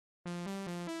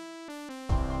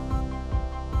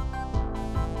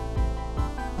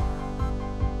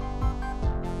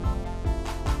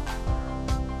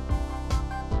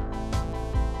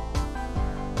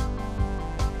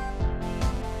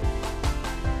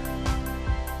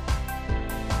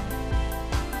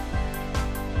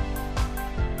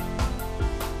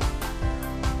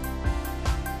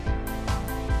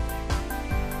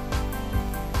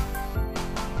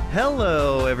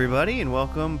Hello, everybody, and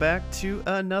welcome back to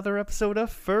another episode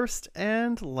of First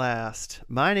and Last.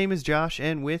 My name is Josh,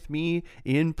 and with me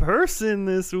in person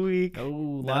this week. Oh,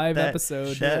 live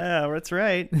episode. Yeah, that's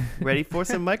right. Ready for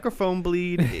some microphone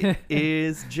bleed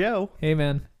is Joe. Hey,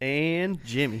 man. And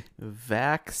Jimmy.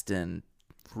 Vaxxed and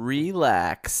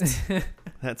relaxed.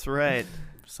 That's right.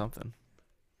 Something.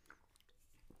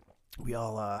 We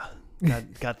all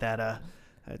got that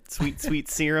sweet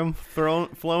serum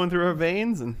flowing through our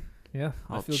veins, and yeah,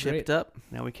 all I feel chipped great. up.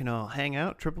 now we can all hang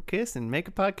out, triple kiss, and make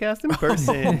a podcast in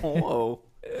person. Whoa.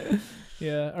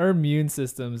 Yeah, our immune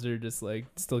systems are just like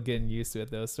still getting used to it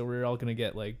though, so we're all gonna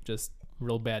get like just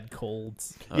real bad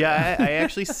colds. Yeah, I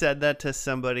actually said that to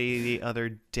somebody the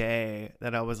other day,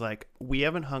 that I was like, we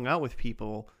haven't hung out with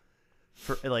people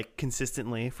for like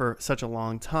consistently for such a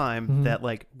long time that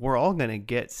like we're all gonna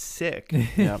get sick.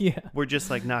 Yep. Yeah, We're just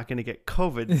like not gonna get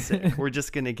COVID sick. We're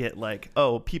just gonna get like,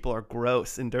 oh, people are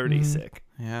gross and dirty sick.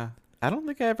 Yeah. I don't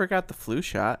think I ever got the flu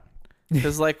shot.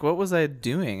 Because, like, what was I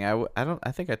doing? I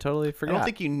think I totally I forgot. don't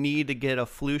think you need to get a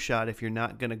flu shot if you're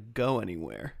not gonna go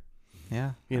anywhere.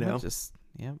 Yeah. You I might know? just,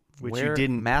 yeah. Which you wear,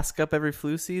 didn't. Mask up every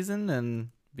flu season and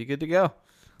be good to go.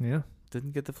 yeah.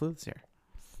 Didn't get the flu this year.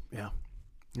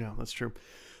 Yeah, that's true.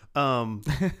 I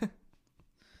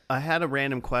had a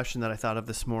random question that I thought of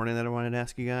this morning that I wanted to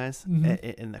ask you guys.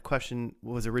 And the question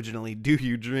was originally, do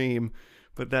you dream?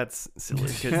 But that's silly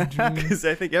because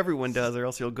I think everyone does, or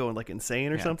else you'll go like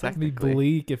insane or Yeah, something. It'd be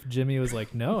bleak if Jimmy was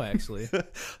like, no, actually.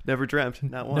 Never dreamt.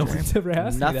 Not No once. one's ever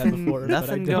asked me that Nothing, before.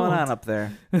 nothing but I going don't. on up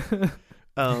there.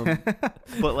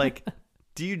 But like,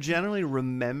 do you generally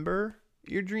remember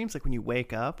your dreams like when you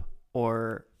wake up,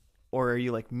 or are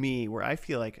you like me where I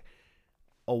feel like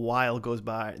a while goes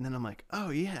by and then I'm like, oh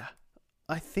yeah,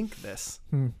 I think this.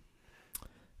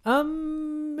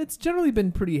 It's generally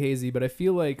been pretty hazy, but I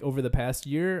feel like over the past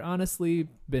year, honestly,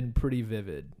 been pretty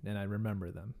vivid, and I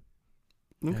remember them.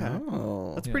 Okay.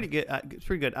 Oh. That's Yeah. pretty good. It's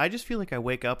pretty good. I just feel like I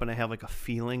wake up and I have like a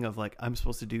feeling of like I'm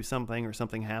supposed to do something or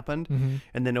something happened.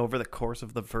 And then over the course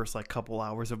of the first like couple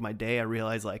hours of my day, I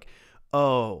realize like,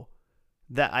 oh,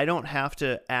 that I don't have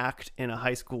to act in a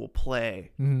high school play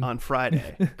on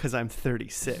Friday because I'm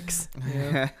 36.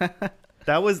 Yeah.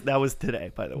 That was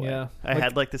today, by the way. Yeah. I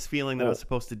had like this feeling that I was Oh.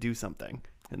 supposed to do something.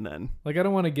 And then, Like, I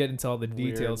don't want to get into all the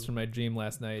details Weird. from my dream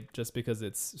last night just because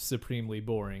it's supremely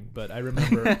boring, but I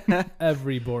remember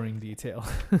every boring detail.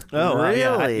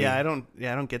 Really? I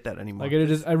don't get that anymore.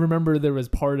 Like, I remember there was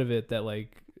part of it that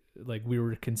like we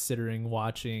were considering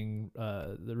watching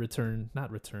the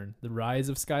Rise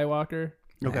of Skywalker.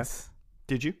 Okay. Nice.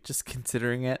 Did you? Just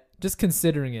considering it. Just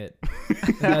considering it.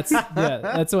 And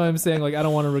that's why I'm saying like I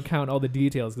don't want to recount all the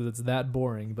details because it's that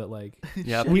boring. But like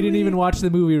Yeah. we didn't even watch the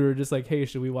movie. We were just like, hey,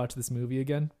 should we watch this movie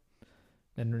again?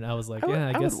 And I was like, I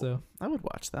I would- guess so. I would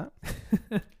watch that.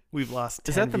 We've lost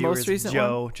 10 Is that the most viewers. recent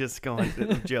Joe just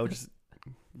going. Joe just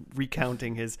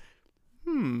recounting his.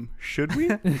 Should we?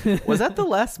 Was that the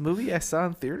last movie I saw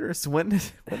in theaters? When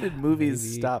did movies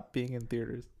Maybe. stop being in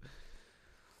theaters?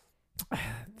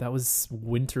 That was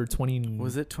winter 20.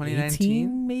 Was it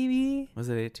 2019? Maybe. Was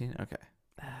it 18? Okay.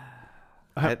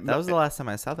 That was the last time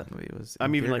I saw that movie. Was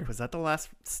I'm in even theater. like, was that the last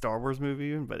Star Wars movie?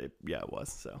 Even? But it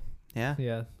was. So Yeah.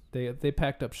 Yeah. They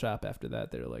packed up shop after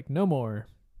that. They were like, no more.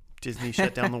 Disney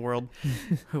shut down the world.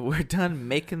 We're done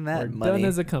making that We're money. done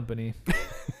as a company.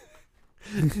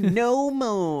 No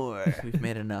more. We've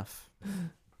made enough.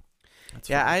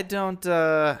 Yeah, I don't.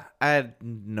 I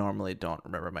normally don't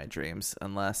remember my dreams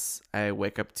unless I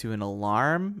wake up to an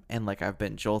alarm and like I've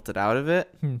been jolted out of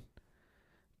it.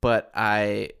 But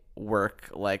I work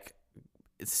like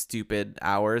stupid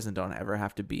hours and don't ever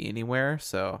have to be anywhere,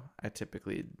 so I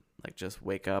typically like just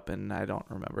wake up and I don't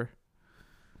remember.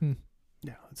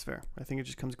 Yeah, that's fair. I think it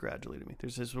just comes gradually to me.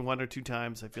 There's just one or two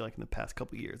times I feel like in the past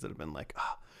couple of years that have been like,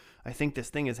 I think this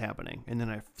thing is happening, and then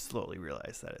I slowly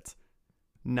realize that it's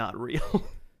not real.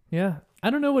 Yeah.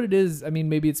 I don't know what it is. I mean,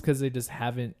 maybe it's because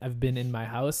I've been in my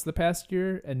house the past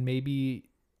year, and maybe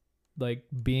like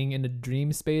being in a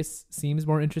dream space seems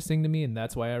more interesting to me, and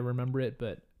that's why I remember it,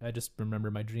 but I just remember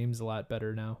my dreams a lot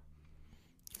better now.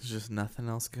 There's just nothing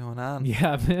else going on.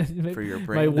 Yeah, For your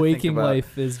brain my to think waking about.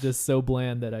 life is just so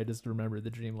bland that I just remember the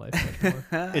dream life much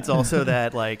more. It's also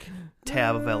that like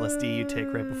tab of LSD you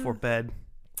take right before bed.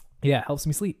 Yeah, helps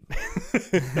me sleep.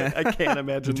 I can't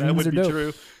imagine The that dreams would be are dope.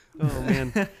 true. Oh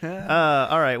man.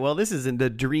 All right. Well, this isn't the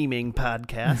dreaming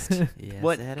podcast. Yes,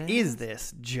 What it is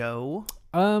this, Joe?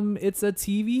 It's a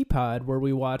TV pod where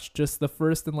we watch just the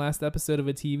first and last episode of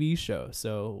a TV show.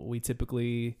 So we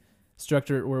typically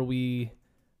structure it where we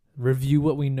review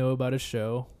what we know about a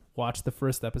show, watch the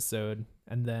first episode,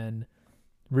 and then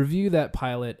review that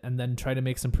pilot and then try to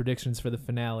make some predictions for the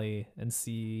finale and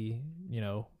see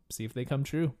if they come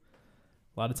true.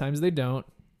 A lot of times they don't.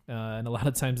 And a lot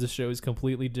of times the show is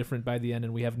completely different by the end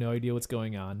and we have no idea what's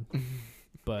going on.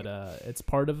 But it's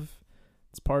part of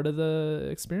the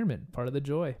experiment, part of the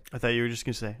joy. I thought you were just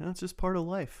going to say, oh, it's just part of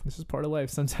life. This is part of life.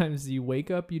 Sometimes you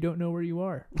wake up, you don't know where you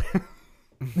are.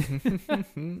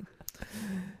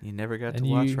 You never got to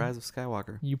watch Rise of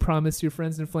Skywalker. You promise your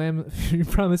friends and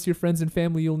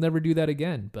family you'll never do that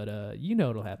again, but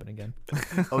it'll happen again.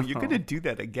 Oh, you're gonna do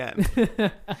that again.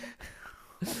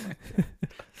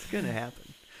 It's gonna happen.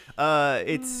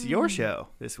 It's your show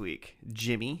this week,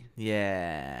 Jimmy.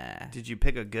 Yeah. Did you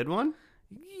pick a good one?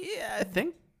 Yeah, I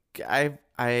think I've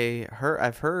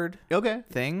heard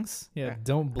things. Yeah,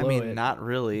 don't blow it. Not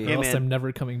really. Or else I'm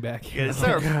never coming back here. Yeah, it's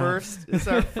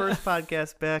our first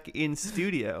podcast back in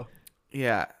studio.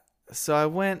 Yeah.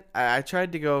 So I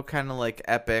tried to go kind of like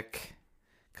epic,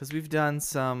 because we've done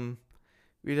some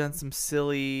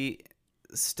silly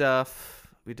stuff.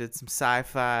 We did some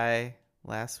sci-fi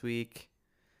last week.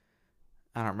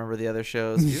 I don't remember the other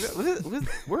shows.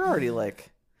 We're already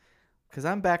like, because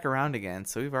I'm back around again,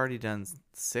 so we've already done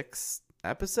 6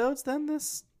 episodes then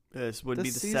this would be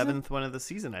the season? 7th one of the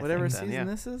season, Whatever think. Season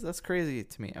this is? That's crazy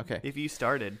to me. Okay. If you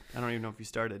started. I don't even know if you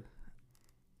started.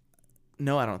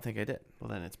 No, I don't think I did. Well,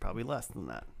 then it's probably less than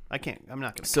that. I'm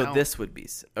not going to So count. this would be...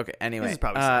 Okay, anyway. This is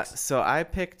probably 6. So I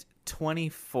picked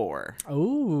 24.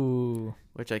 Ooh.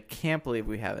 Which I can't believe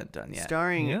we haven't done yet.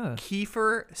 Starring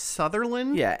Kiefer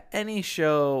Sutherland? Yeah, any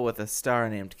show with a star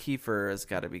named Kiefer has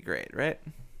got to be great, right?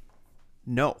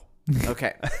 No.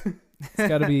 Okay. It's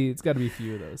got to be a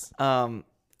few of those.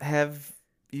 Have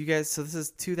you guys... So this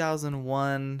is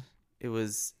 2001. It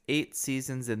was 8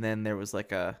 seasons, and then there was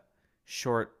like a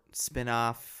short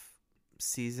spin-off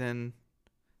season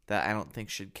that I don't think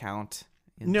should count.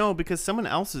 No, because someone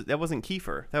else's... That wasn't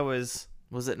Kiefer. That was...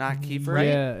 Was it not Kiefer? Right?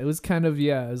 Yeah, it was kind of...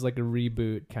 Yeah, it was like a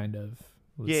reboot, kind of.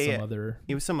 With some other...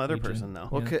 It was some other agent. person, though.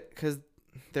 Well, because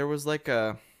there was like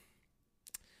a...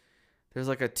 There's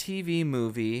like a TV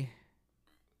movie.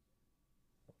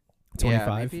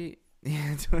 25.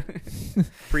 Yeah,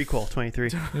 Prequel, 23.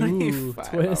 25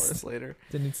 twist. hours later.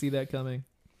 Didn't see that coming.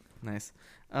 Nice.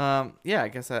 Yeah, I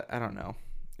guess I don't know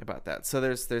about that. So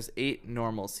there's 8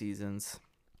 normal seasons.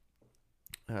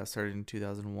 Started in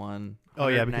 2001. Oh,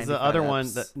 yeah, because the other one,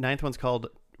 eps. the 9th one's called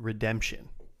Redemption,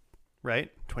 right?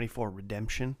 24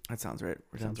 Redemption. That sounds right.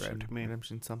 Sounds right to me.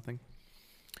 Redemption something.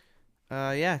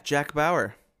 Yeah, Jack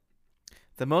Bauer.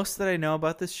 The most that I know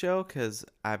about this show, because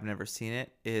I've never seen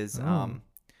it, is in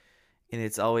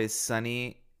It's Always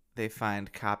Sunny, they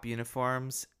find cop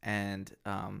uniforms, and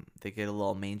they get a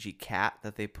little mangy cat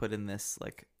that they put in this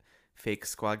like fake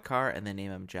squad car, and they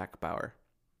name him Jack Bauer.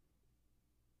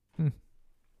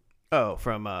 Oh,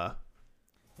 from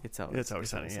It's Always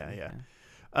Sunny. Yeah.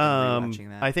 I'm rewatching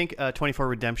that. I think 24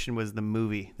 Redemption was the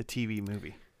movie, the TV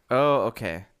movie. Oh,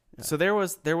 okay. Yeah. So there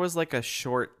was like a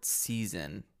short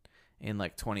season in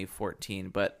like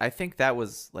 2014, but I think that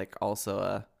was like also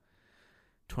a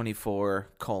 24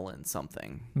 colon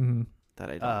something Mm-hmm. that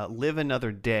I don't. Live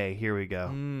Another Day. Here we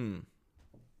go.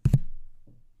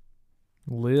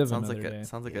 Live Sounds another like day.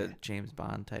 sounds like a James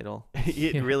Bond title.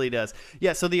 It really does.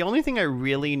 Yeah. So the only thing I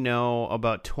really know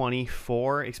about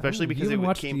 24, especially because you it haven't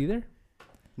watched came. it either?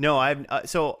 No, I've.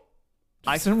 So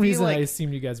For some reason, I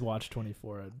assumed you guys watched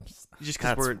 24. just That's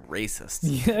because we're. racist.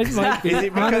 Yeah, it might be. Is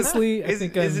it because, honestly, I is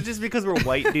think it just because we're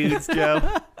white dudes, Joe?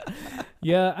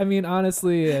 Yeah, I mean,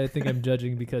 honestly, I think I'm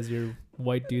judging because you're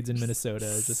white dudes in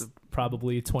Minnesota, just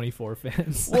probably 24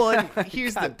 fans. Well, and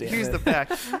here's God the damn here's it. the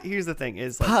fact. Here's the thing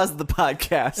is like, Pause the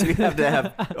podcast. We have to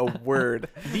have a word.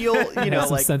 the old, I you have know, some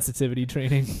like sensitivity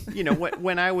training. you know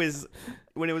when it was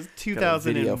Got a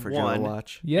video for Joe to 2001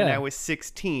 watch. Yeah. and I was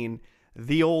 16,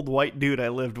 the old white dude I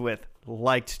lived with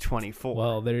liked 24.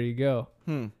 Well, there you go.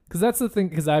 Because that's the thing.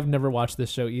 Because I've never watched this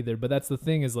show either. But that's the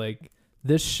thing is like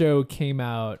this show came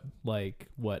out like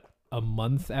what a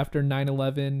month after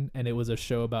 9/11, and it was a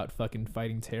show about fucking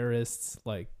fighting terrorists.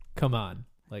 Like, come on.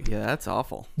 Like, Yeah, that's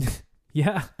awful.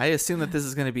 yeah. I assume that this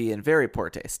is going to be in very poor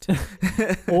taste.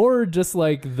 Or just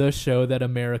like the show that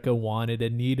America wanted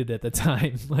and needed at the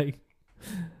time. Like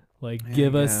I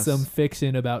give us guess. some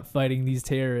fiction about fighting these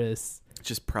terrorists.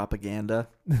 Just propaganda.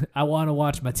 I want to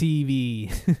watch my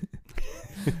TV.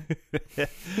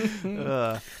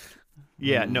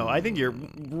 Yeah, no, I think you're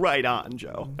right on,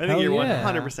 Joe. I think Hell you're yeah.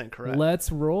 100% correct.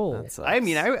 Let's roll. That sucks. I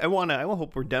mean, I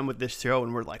hope we're done with this show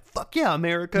and we're like, fuck yeah,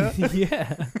 America.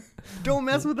 Yeah. Don't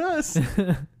mess with us.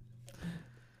 I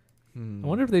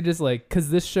wonder if they just like, because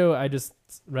this show, I just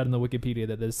read on the Wikipedia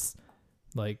that this,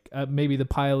 like, maybe the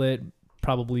pilot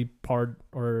probably part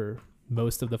or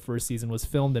most of the first season was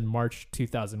filmed in March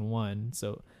 2001.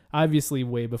 So obviously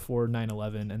way before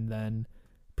 9/11, and then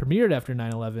premiered after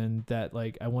 9/11. That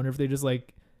like, I wonder if they just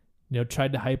like,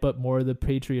 tried to hype up more of the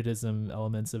patriotism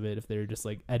elements of it. If they're just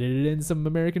like edited in some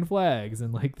American flags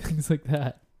and like things like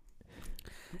that.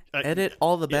 Edit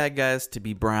all the bad guys to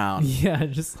be brown. Yeah,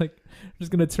 just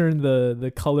gonna turn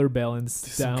the color balance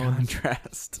Some down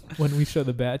contrast when we show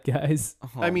the bad guys.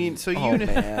 I mean, so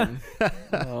man.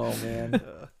 Oh man.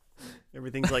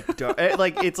 Everything's like dark.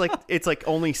 It's like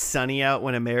only sunny out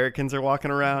when Americans are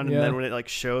walking around, and then when it like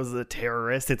shows the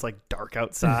terrorists, it's like dark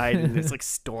outside and it's like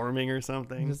storming or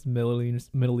something. Just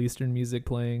Middle Eastern music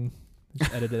playing.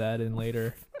 Just edited that in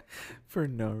later for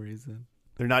no reason.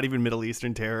 They're not even Middle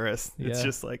Eastern terrorists. It's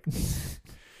just like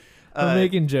we're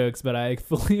making jokes, but I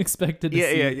fully expected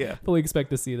to fully expect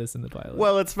to see this in the pilot.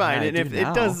 Well, it's fine, and if now.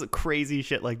 it does crazy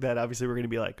shit like that, obviously we're gonna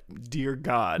be like, "Dear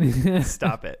God,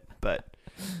 stop it!" But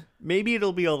maybe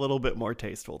it'll be a little bit more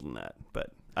tasteful than that.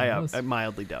 But I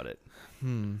mildly doubt it.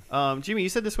 Jimmy, you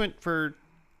said this went for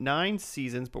 9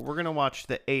 seasons, but we're gonna watch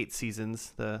the 8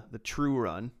 seasons, the true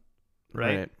run,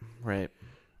 right? Right.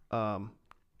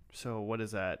 So what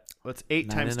is that? Well, it's 8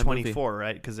 9 times in a 24,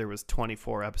 right? Because there was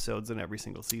 24 episodes in every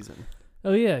single season.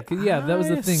 Oh yeah, that was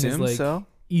the thing. Is like so.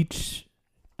 Each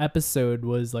episode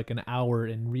was like an hour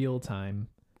in real time,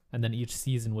 and then each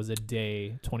season was a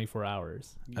day, 24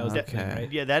 hours. That was the thing,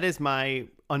 right? Yeah, that is my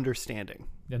understanding.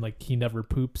 And like he never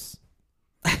poops.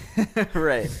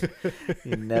 Right.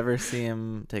 You never see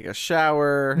him take a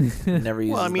shower. He never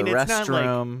uses the restroom. It's not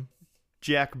like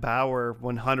Jack Bauer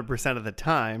 100% of the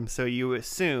time, so you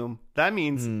assume that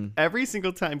means every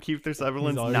single time Kiefer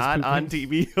Sutherland's not pooping on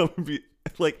TV, he'll be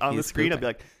like on the screen. I'll be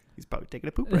like, he's probably taking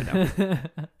a poop right now,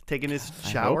 taking his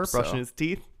shower, brushing his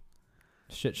teeth,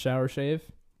 shit, shower, shave.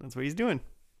 That's what he's doing.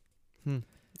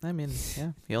 I mean,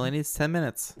 yeah, he only needs 10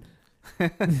 minutes. Yeah,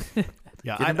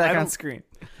 Get him back on screen.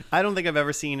 I don't think I've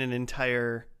ever seen an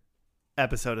entire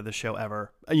episode of the show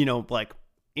ever. Like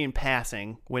in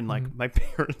passing when like my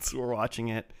parents were watching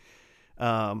it.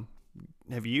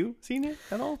 Have you seen it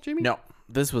at all, Jimmy? No,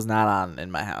 this was not on in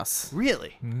my house.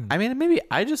 Really? I mean, maybe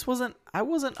I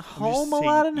wasn't home a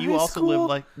lot in high school. You also lived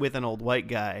like with an old white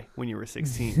guy when you were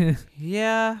 16.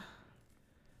 Yeah. I'm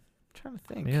trying to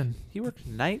think. Man, he worked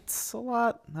nights a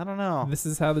lot. I don't know. This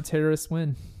is how the terrorists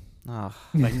win. Oh.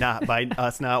 By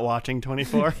us not watching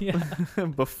 24. Yeah.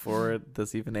 Before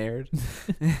this even aired.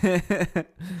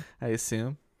 I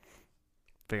assume.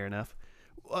 Fair enough.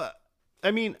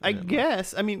 I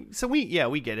guess. So we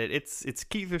get it. It's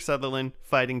Kiefer Sutherland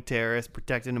fighting terrorists,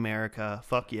 protecting America.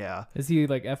 Fuck yeah. Is he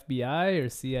like FBI or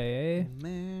CIA?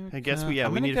 America. I guess we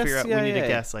need to figure out. We need to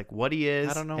guess like what he is.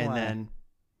 I don't know and why.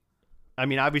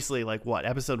 Then, obviously, like what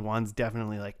episode 1's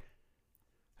definitely like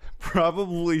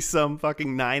probably some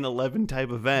fucking 9/11 type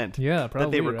event. Yeah, probably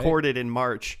that they recorded in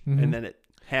March, and then it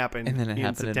happened. And then it in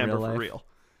happened September in real life. for real,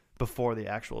 before the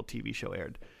actual TV show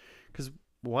aired. Because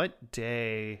what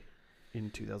day in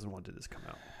 2001 did this come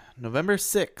out? November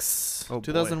 6th,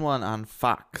 2001 on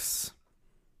Fox.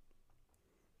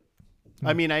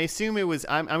 I assume it was.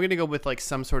 I'm going to go with like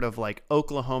some sort of like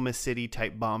Oklahoma City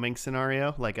type bombing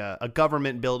scenario. Like a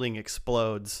government building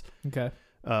explodes. Okay.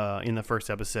 In the first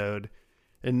episode,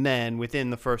 and then within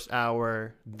the first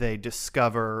hour, they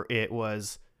discover it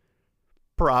was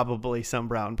probably some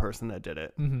brown person that did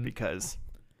it because,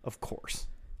 of course.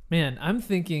 Man, I'm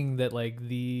thinking that like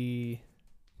the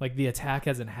attack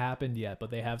hasn't happened yet, but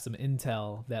they have some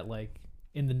intel that like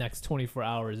in the next 24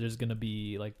 hours there's going to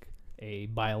be like a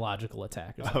biological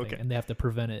attack or something, and they have to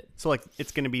prevent it. So like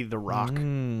it's going to be The Rock.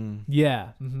 Yeah.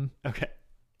 Okay.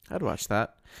 I'd watch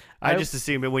that. I just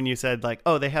assumed it when you said like,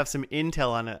 oh, they have some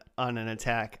intel on an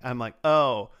attack. I'm like,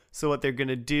 oh, so what they're going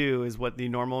to do is what the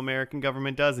normal American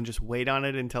government does and just wait on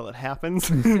it until it happens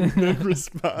and then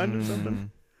respond or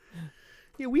something.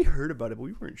 Yeah, we heard about it, but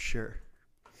we weren't sure.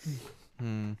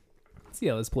 Let's see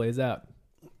how this plays out.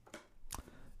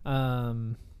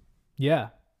 Yeah,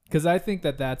 because I think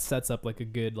that sets up like a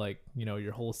good like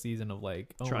your whole season of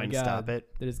like try and stop it.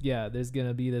 There's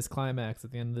gonna be this climax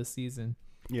at the end of this season.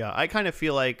 Yeah, I kind of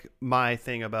feel like my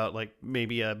thing about like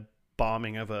maybe a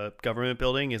bombing of a government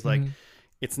building is like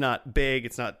it's not big,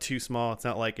 it's not too small, it's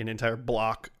not like an entire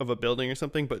block of a building or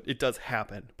something, but it does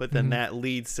happen. But then that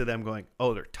leads to them going,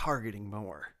 oh, they're targeting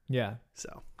more. Yeah.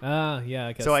 So. Yeah.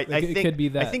 I guess. So I think it could be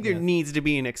that. I think there needs to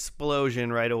be an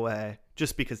explosion right away,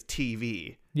 just because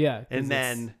TV. Yeah. And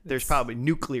then there's probably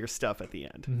nuclear stuff at the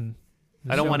end.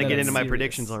 Mm-hmm. I don't want to get into my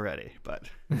predictions already, but.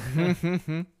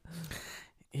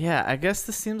 Yeah, I guess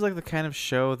this seems like the kind of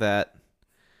show that,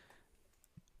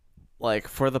 like,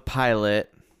 for the pilot,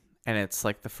 and it's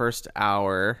like the first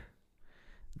hour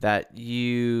that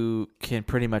you can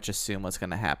pretty much assume what's going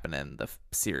to happen in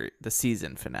the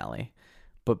season finale.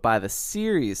 But by the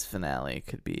series finale, it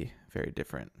could be very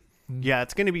different. Yeah,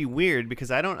 it's going to be weird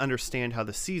because I don't understand how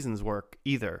the seasons work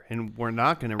either, and we're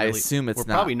not going to really. I assume it's we're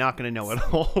not. probably not going to know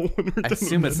at all. When we're I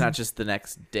assume it's not just the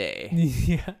next day.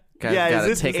 Yeah. Gotta is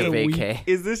this take a vacay.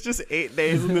 Is this just 8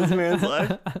 days in this man's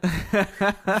life?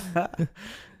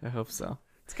 I hope so.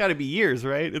 It's got to be years,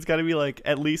 right? It's got to be like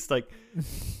at least like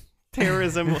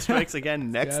terrorism strikes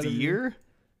again next year,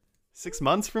 6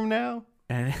 months from now.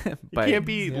 And It can't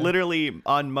be literally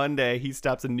on Monday he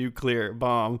stops a nuclear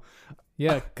bomb.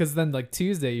 Yeah, because then like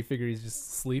Tuesday you figure he's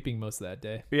just sleeping most of that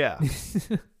day. Yeah.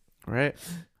 Right.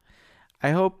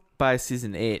 I hope by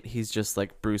season 8 he's just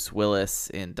like Bruce Willis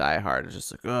in Die Hard. It's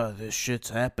just like, oh, this shit's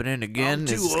happening again. I'm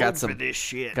too It's old for this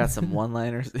shit. Got some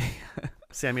one-liners.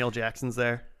 Samuel Jackson's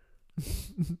there.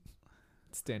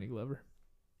 It's Danny Glover.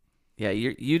 Yeah,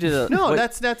 you did a No, what,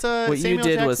 that's what Samuel you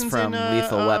did Jackson's was from in,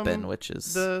 Lethal Weapon, which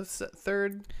is the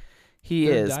third. he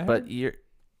Third is, Die but Hard?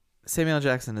 Samuel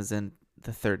Jackson is in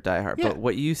the third Die Hard. Yeah. But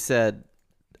what you said,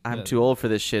 I'm Yeah. too old for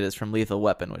this shit, is from Lethal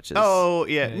Weapon, which is Oh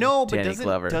yeah, Yeah. no, but Danny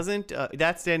Glover. doesn't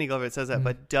that's Danny Glover. It says that, Mhm.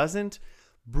 but doesn't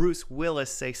Bruce Willis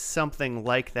say something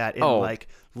like that in Oh. like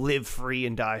Live Free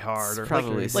and Die Hard, or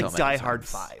Probably so like many Die Hard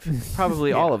times. 5? probably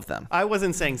Yeah. all of them. I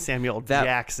wasn't saying Samuel That-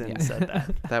 Jackson yeah. said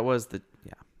that. That was the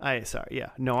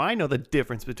No, I know the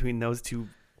difference between those two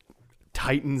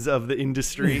titans of the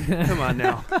industry. Come on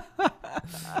now.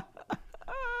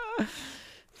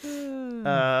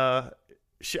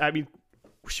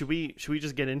 Should we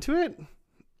just get into it?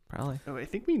 probably. Oh, I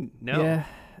think we know. Yeah,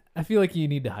 I feel like you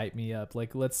need to hype me up.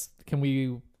 Like, can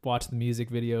we watch the music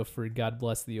video for "God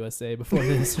Bless the USA" before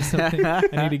this or something? I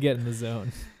need to get in the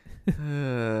zone.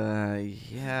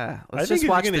 Yeah. I Let's think just if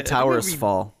watch you're the gonna- towers I think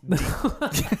fall.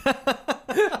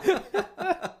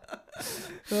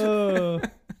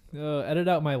 Edit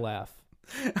out my laugh.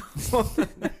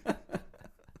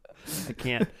 I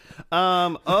can't.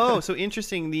 So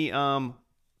interesting. Oh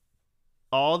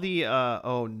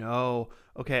no.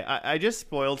 Okay, I just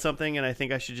spoiled something, and I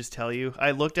think I should just tell you.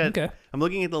 I'm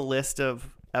looking at the list of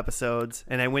episodes,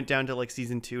 and I went down to like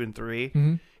season 2 and 3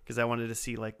 Mm-hmm. because I wanted to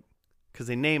see because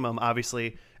they name them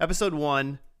obviously. Episode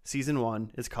 1, season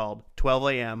 1 is called 12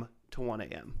 a.m. to 1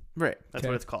 a.m. Right. That's Okay.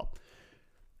 what it's called.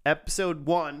 Episode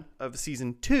 1 of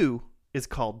season 2 is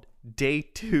called Day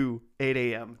 2, 8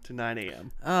 a.m. to 9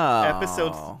 a.m. Oh.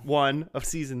 Episode 1 of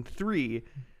season 3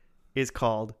 is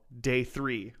called Day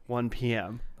 3, 1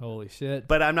 p.m. Holy shit!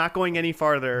 But I'm not going any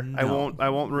farther. I No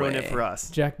won't ruin it way. for us.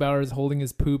 Jack Bauer's holding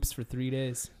his poops for 3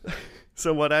 days.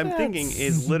 So what I'm thinking That's-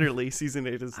 is literally season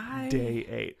 8 is Day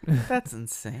 8. That's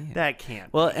insane. That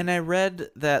can't. Well, and I read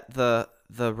that the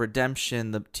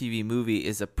Redemption, the TV movie,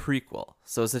 is a prequel.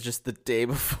 So is it just the day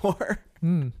before?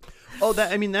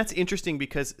 That's interesting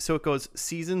because it goes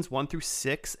seasons 1 through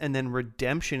 6, and then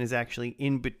Redemption is actually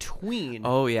in between.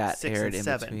 Oh yeah, it 6 aired and in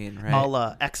 7, between, right? a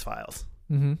la X-Files.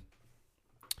 Mm-hmm.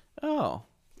 Oh.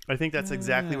 I think that's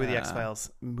exactly where the Yeah. X-Files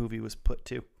movie was put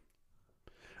to.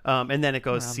 And then it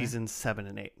goes Around there. seasons 7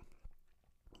 and 8.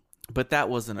 But that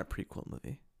wasn't a prequel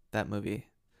movie. That movie.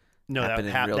 No, Happened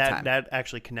in real time. that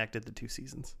actually connected the 2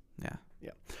 seasons. Yeah.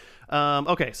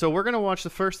 Okay, so we're gonna watch the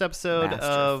first episode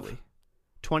of Masterfully.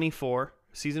 24,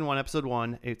 season 1, episode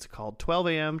 1. It's called 12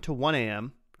 a.m. to 1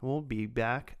 a.m. We'll be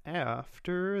back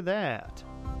after that.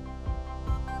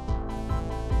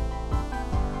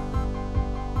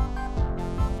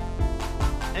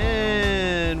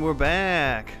 And we're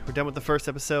back. We're done with the first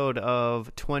episode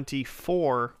of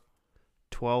 24,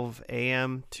 12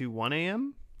 a.m. to 1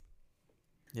 a.m.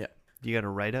 Yeah. You got a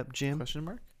write-up, Jim? Question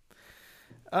mark?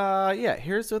 Yeah,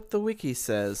 here's what the wiki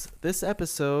says. This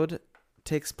episode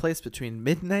takes place between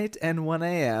midnight and 1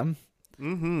 a.m.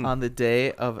 Mm-hmm. on the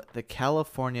day of the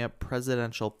California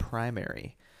presidential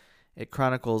primary. It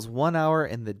chronicles 1 hour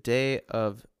in the day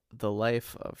of the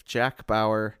life of Jack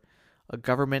Bauer, a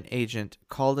government agent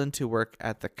called into work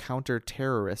at the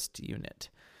counter-terrorist unit.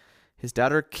 His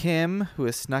daughter Kim, who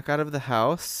is snuck out of the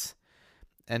house,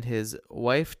 and his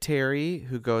wife Terry,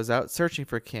 who goes out searching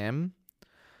for Kim,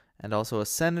 and also a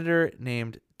senator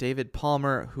named David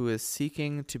Palmer, who is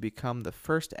seeking to become the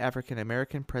first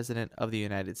African-American president of the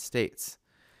United States.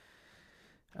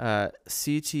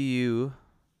 CTU,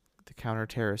 the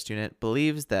counter-terrorist unit,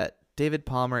 believes that David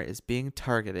Palmer is being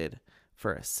targeted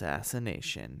for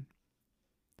assassination.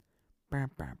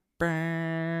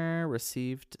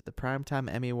 Received the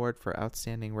Primetime Emmy Award for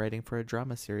Outstanding Writing for a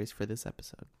Drama Series for this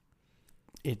episode.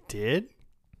 It did?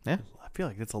 Yeah. I feel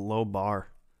like that's a low bar.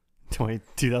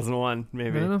 2001, I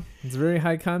maybe. don't know. It's a very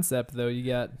high concept, though. You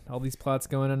got all these plots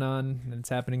going on, and it's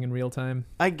happening in real time.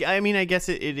 I mean, I guess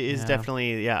it is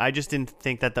definitely, yeah. I just didn't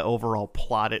think that the overall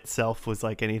plot itself was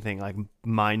like anything like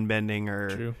mind-bending or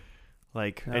True.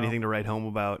 like anything to write home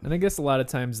about. And I guess a lot of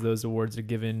times those awards are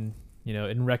given,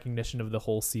 in recognition of the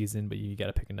whole season, but you got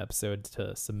to pick an episode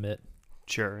to submit.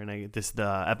 Sure, and this is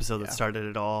the episode that started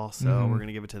it all, so Mhm. we're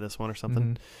gonna give it to this one or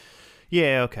something. Mhm.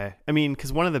 Yeah, okay. I mean,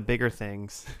 because one of the bigger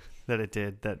things that it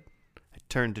did that I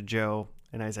turned to Joe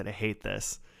and I said I hate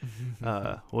this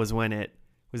was when it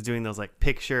was doing those like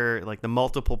the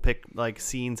multiple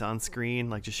scenes on screen,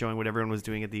 like just showing what everyone was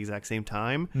doing at the exact same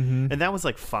time, and that was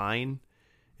like fine.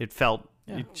 It felt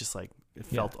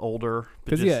felt older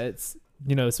because it's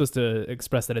it's supposed to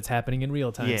express that it's happening in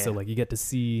real time, Yeah. so like you get to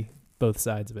see both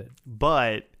sides of it.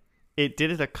 But it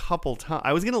did it a couple times.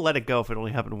 I was gonna let it go if it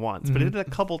only happened once, but it did it a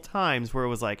couple times where it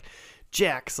was like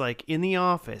Jack's like in the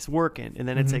office working, and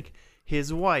then it's like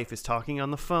his wife is talking on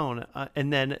the phone,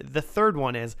 and then the third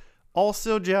one is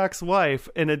also Jack's wife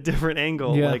in a different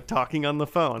angle, like talking on the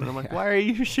phone. And I'm like, why are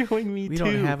you showing me We two?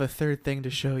 don't have a third thing to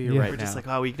show you right We're now. just like,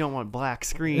 oh, we don't want black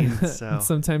screens, so And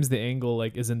sometimes the angle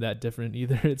like isn't that different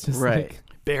either. It's just Right.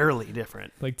 barely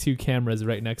different. like two cameras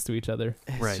right next to each other.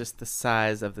 It's Right. just the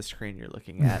size of the screen you're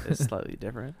looking at is slightly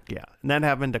different. Yeah, and that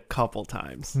happened a couple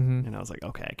times, Mhm. and I was like,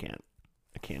 okay, I can't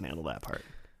handle that part.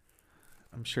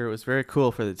 I'm sure it was very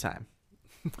cool for the time.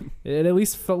 It at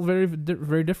least felt very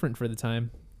very different for the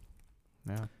time.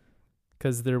 Yeah.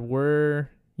 Because there were,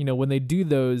 when they do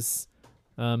those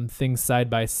things side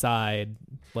by side,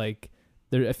 like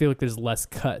I feel like there's less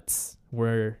cuts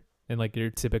where in like your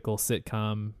typical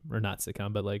sitcom, or not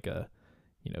sitcom, but like a,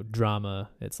 drama,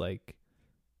 it's like,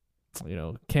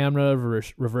 camera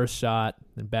reverse shot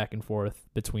and back and forth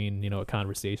between, a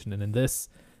conversation. And in this,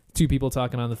 two people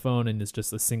talking on the phone, and it's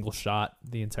just a single shot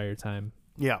the entire time,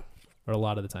 Yeah, or a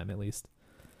lot of the time at least.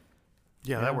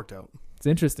 yeah, that worked out. It's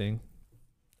interesting.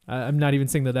 I'm not even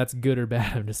saying that that's good or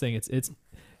bad. I'm just saying it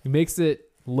makes it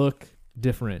look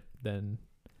different than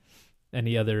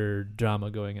any other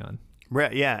drama going on.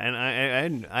 Right, yeah,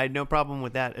 and I had no problem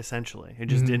with that. Essentially, it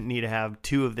just didn't need to have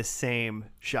two of the same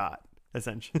shot,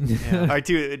 essentially, or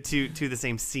two the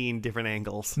same scene, different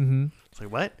angles. Mm-hmm. It's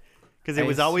like what? Because it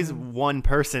was always one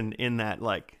person in that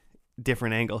like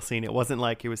different angle scene. It wasn't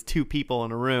like it was two people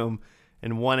in a room,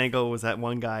 and one angle was at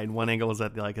one guy, and one angle was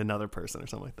at like another person or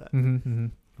something like that. Mm-hmm, mm-hmm.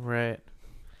 Right.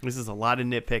 This is a lot of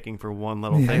nitpicking for one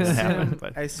little thing that happened.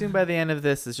 But I assume by the end of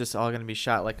this, it's just all going to be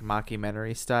shot like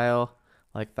mockumentary style,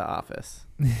 like The Office.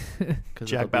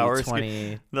 Jack Bauer's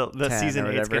the 10 season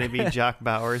or 8's going to whatever. be Jack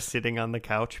Bauer sitting on the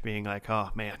couch being like, oh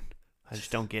man, I just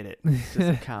don't get it. It's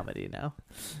just a comedy now.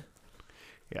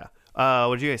 Yeah.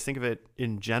 What did you guys think of it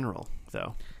in general,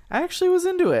 though? I actually was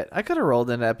into it. I could have rolled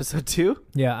into episode 2.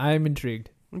 Yeah, I'm intrigued.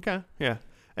 Okay. Yeah.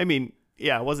 I mean,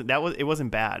 yeah, it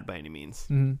wasn't bad by any means.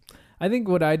 Mm-hmm. I think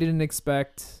what I didn't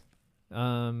expect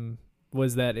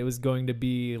was that it was going to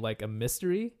be like a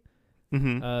mystery,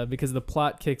 because the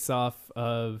plot kicks off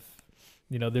of,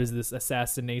 there's this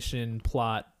assassination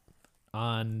plot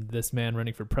on this man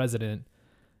running for president,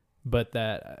 but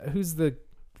that who's the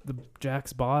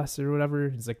Jack's boss or whatever?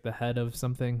 He's like the head of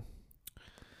something.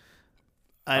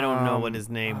 I don't know what his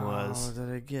name was.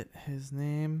 Did I get his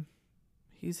name?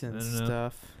 He's I in don't know.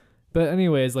 stuff. But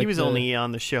anyways, like he was only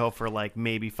on the show for like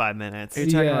maybe 5 minutes. Are you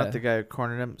talking Yeah. about the guy who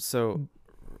cornered him? So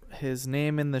his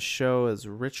name in the show is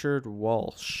Richard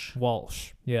Walsh.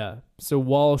 Walsh. Yeah. So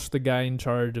Walsh, the guy in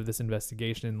charge of this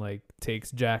investigation, like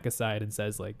takes Jack aside and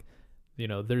says like,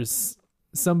 there's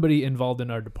somebody involved in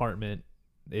our department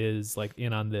is like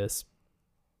in on this.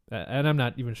 And I'm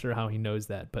not even sure how he knows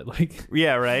that, but like,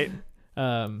 Yeah, right.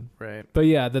 Right. but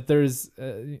yeah, that there's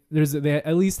they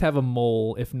at least have a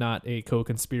mole, if not a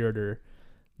co-conspirator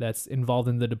that's involved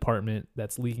in the department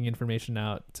that's leaking information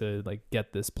out to like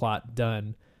get this plot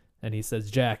done. And he says,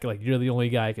 Jack, like, you're the only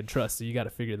guy I can trust, so you got to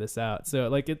figure this out. So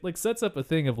like it like sets up a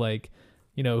thing of like,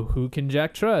 who can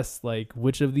Jack trust? Like,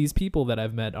 which of these people that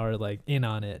I've met are like in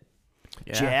on it?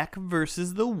 Yeah. Jack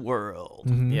versus the world.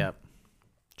 Mhm. Yep.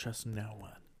 Trust no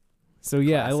one. So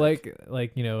yeah, Classic. I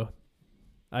like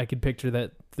I could picture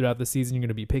that throughout the season you're going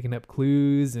to be picking up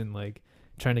clues and like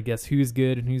trying to guess who's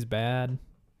good and who's bad.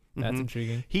 That's Mhm.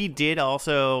 intriguing. He did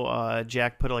also,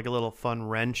 Jack put like a little fun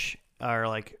wrench or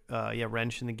like,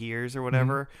 wrench in the gears or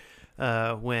whatever.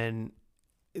 When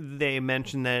they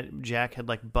mentioned that Jack had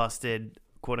like busted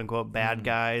quote unquote bad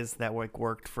guys that like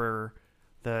worked for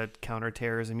the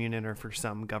counterterrorism unit or for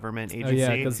some government agency. Oh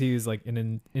yeah, because he was like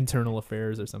in internal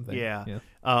affairs or something. Yeah.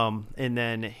 And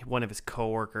then one of his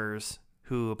coworkers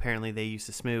who apparently they used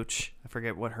to smooch. I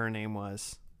forget what her name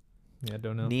was. Yeah,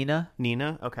 don't know.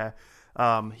 Nina. Okay.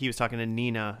 He was talking to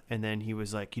Nina, and then he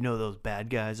was like, those bad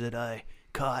guys that I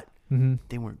caught? Mm-hmm.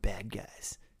 They weren't bad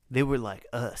guys. They were like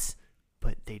us,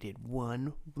 but they did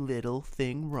one little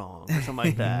thing wrong or something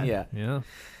like that.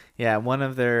 Yeah. One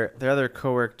of their other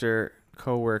coworker,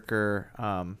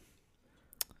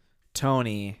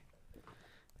 Tony,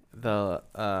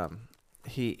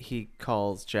 he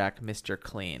calls Jack Mr.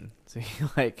 Clean. So he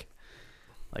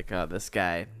this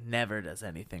guy never does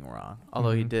anything wrong.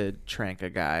 Although he did trank a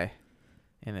guy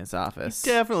in his office. He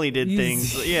definitely did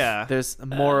things. Yeah. There's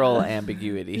moral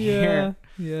ambiguity here.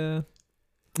 Yeah.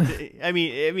 I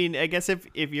mean, I guess if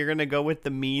you're gonna go with the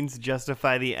means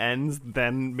justify the ends,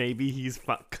 then maybe he's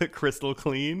crystal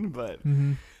clean. But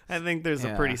I think there's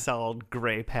a pretty solid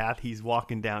gray path he's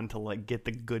walking down to get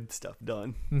the good stuff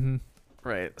done. Mm-hmm.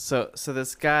 Right. So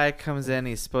this guy comes in.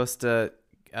 He's supposed to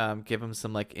give him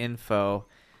some info,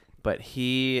 but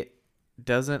he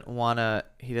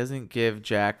doesn't give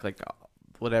Jack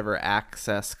whatever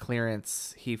access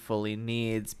clearance he fully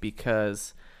needs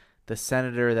because the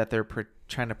senator that they're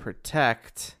trying to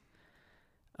protect,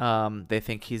 they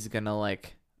think he's gonna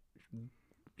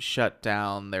shut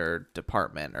down their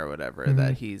department or whatever,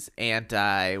 that he's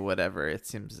anti whatever. It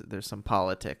seems there's some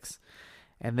politics.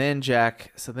 And then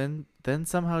then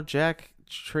somehow Jack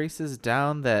traces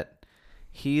down that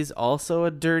he's also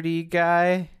a dirty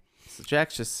guy. So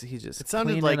Jack's it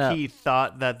sounded like he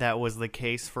thought that was the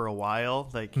case for a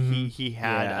while. He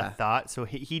had a thought, so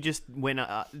he just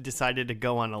decided to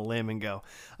go on a limb and go,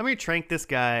 I'm gonna trank this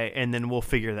guy, and then we'll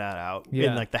figure that out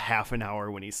in the half an hour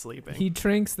when he's sleeping. He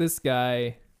tranks this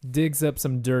guy, digs up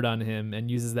some dirt on him, and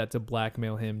uses that to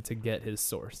blackmail him to get his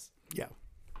source. Yeah,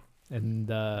 and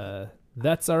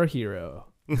that's our hero.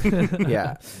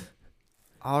 Yeah.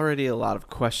 Already a lot of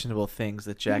questionable things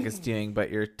that Jack is doing, but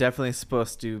you're definitely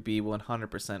supposed to be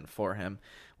 100% for him,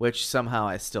 which somehow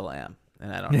I still am,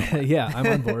 and I don't know. Yeah, I'm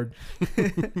on board.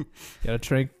 Gotta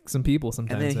trank some people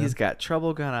sometimes. And then he's got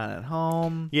trouble going on at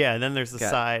home. Yeah, and then there's the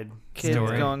side kids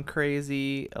story going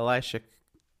crazy. Elisha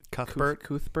Cuthbert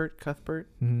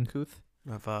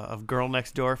of Girl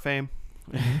Next Door fame.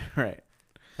 Right.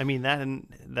 I mean, that and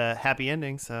the happy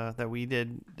endings that we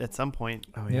did at some point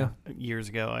years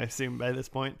ago, I assume by this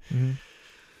point.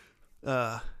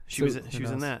 Mm-hmm. She was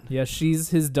in that. Yeah, she's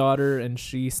his daughter, and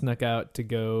she snuck out to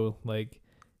go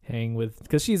hang with,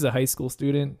 because she's a high school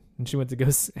student, and she went to go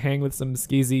hang with some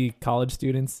skeezy college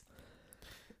students.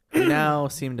 Who now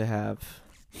seem to have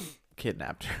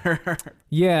kidnapped her.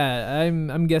 Yeah,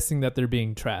 I'm guessing that they're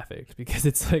being trafficked, because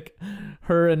it's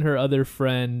her and her other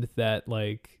friend that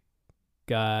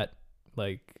got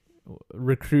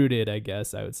recruited, I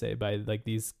guess I would say, by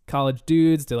these college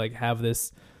dudes to have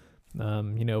this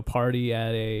party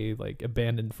at a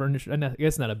abandoned furniture, I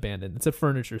guess not abandoned, it's a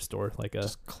furniture store,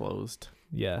 just closed.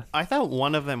 Yeah, I thought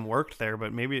one of them worked there,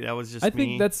 but maybe that was just I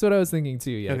think that's what I was thinking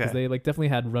too. Yeah, because okay. they definitely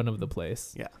had run of the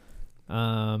place. Yeah.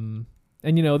 And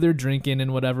they're drinking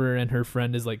and whatever, and her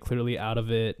friend is clearly out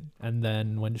of it, and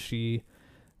then when she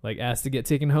asked to get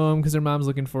taken home because her mom's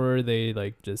looking for her, they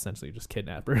just essentially just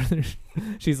kidnap her.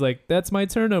 She's like, that's my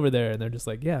turn over there, and they're just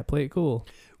like, yeah, play it cool.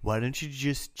 Why don't you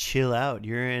just chill out?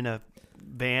 You're in a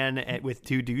van with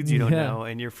two dudes you don't know,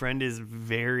 and your friend is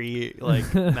very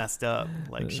messed up.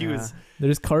 She was.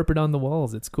 There's carpet on the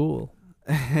walls. It's cool.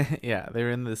 Yeah, they're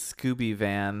in the Scooby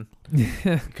van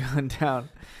going down.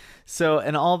 So,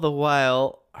 and all the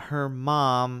while, her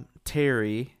mom,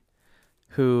 Terry,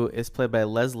 who is played by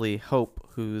Leslie Hope,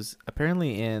 who's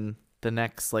apparently in the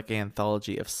next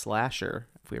anthology of Slasher,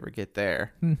 if we ever get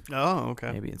there. Oh,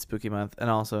 okay. Maybe in Spooky Month, and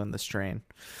also in The Strain.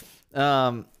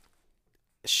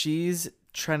 She's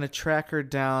trying to track her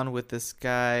down with this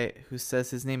guy who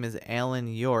says his name is Alan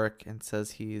York and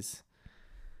says he's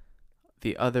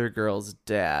the other girl's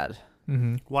dad.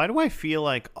 Mm-hmm. Why do I feel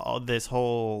like all this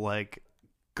whole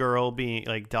girl being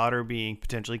daughter being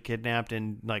potentially kidnapped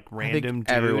and random dude,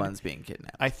 everyone's being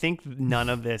kidnapped. I think none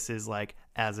of this is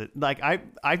as it I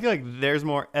feel like there's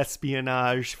more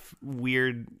espionage,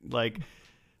 weird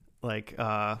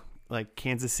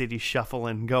Kansas City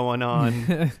shuffling going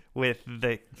on with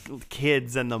the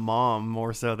kids and the mom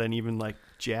more so than even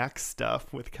Jack's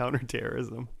stuff with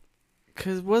counterterrorism.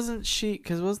 Wasn't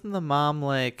the mom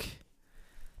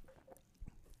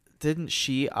didn't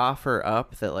she offer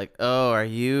up that oh, are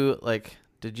you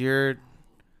did your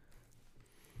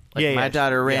my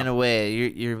daughter ran away,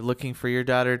 you're looking for your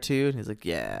daughter too? And he's like,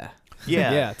 yeah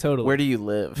yeah, totally. Where do you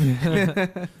live?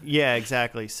 Yeah,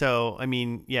 exactly. So I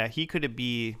mean, yeah, he could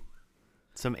be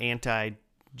some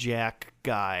anti-Jack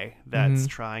guy that's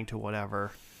trying to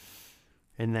whatever,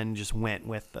 and then just went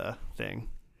with the thing.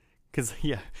 Because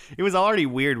it was already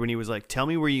weird when he was like, "Tell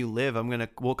me where you live. I'm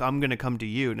gonna come to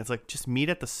you." And it's like, just meet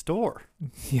at the store.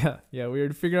 Yeah. We were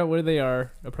to figure out where they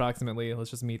are approximately.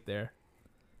 Let's just meet there.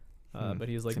 But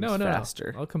he was like, Seems no,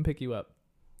 faster. I'll come pick you up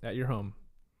at your home.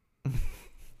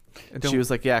 And she was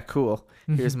like, yeah, cool.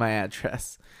 Here's my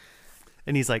address.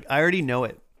 And he's like, I already know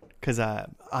it because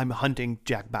I'm hunting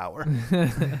Jack Bauer.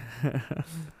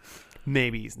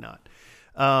 Maybe he's not.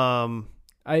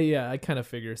 I kind of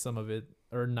figure some of it,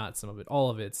 or not some of it, all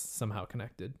of it's somehow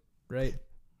connected, right?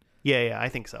 Yeah, I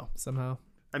think so. Somehow.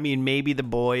 I mean, maybe the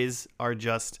boys are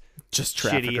just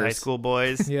shitty high school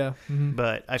boys. Yeah. Mm-hmm.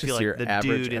 But I feel like the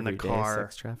dude in the car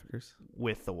sex traffickers.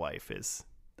 with the wife is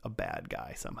a bad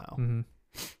guy somehow.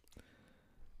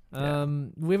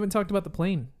 Mm-hmm. We haven't talked about the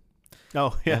plane.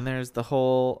 Oh, yeah. And there's the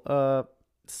whole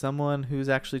someone who's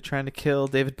actually trying to kill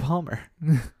David Palmer.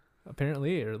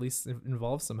 Apparently, or at least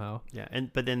involved somehow. Yeah,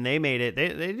 but then they made it. They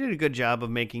did a good job of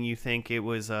making you think it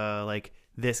was like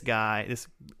this guy, this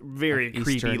very Like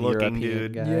creepy Eastern looking European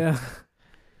dude. guy.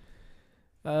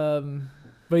 Yeah.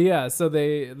 But yeah, so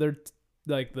they're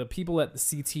like the people at the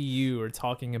CTU are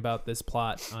talking about this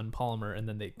plot on Palmer, and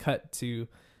then they cut to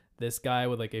this guy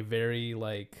with like a very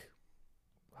like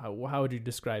how would you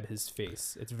describe his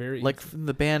face? It's very Like from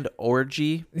the band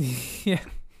Orgy. yeah.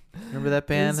 Remember that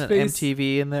band on face-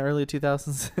 MTV in the early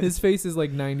 2000s? His face is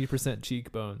like 90%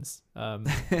 cheekbones. And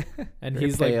Very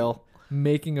he's pale. like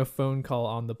making a phone call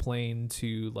on the plane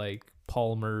to like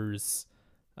Palmer's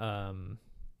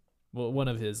one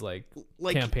of his like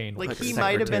campaign Like workers. he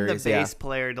might have been the secretaries, yeah. bass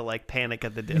player to like Panic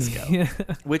at the Disco. yeah.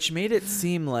 Which made it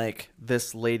seem like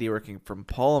this lady working from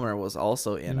Palmer was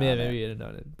also in on it. Maybe he didn't know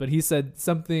it. But he said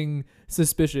something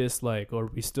suspicious like, "Are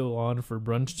we still on for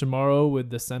brunch tomorrow with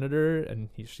the senator?" And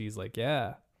she's like,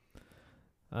 "Yeah."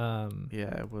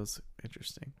 Yeah, it was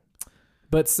interesting.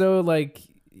 But so like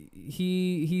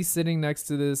he's sitting next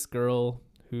to this girl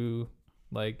who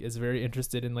like is very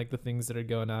interested in like the things that are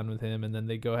going on with him, and then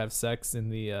they go have sex in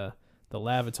the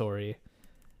lavatory,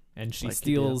 and she Like he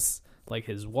steals like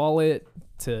his wallet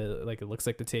to like it looks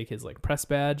like to take his like press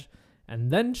badge,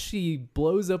 and then she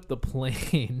blows up the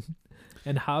plane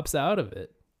and hops out of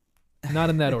it. Not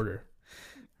in that order.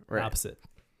 Right. Opposite.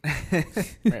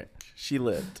 Right. She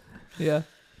lived. Yeah.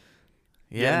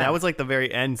 Yeah, and that was like the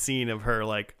very end scene of her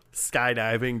like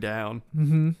skydiving down.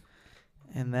 Mm-hmm.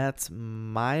 And that's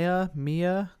Mia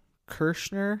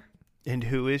Kirshner. And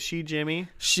who is she, Jimmy?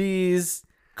 She's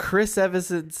Chris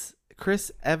Evans's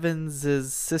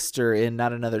sister in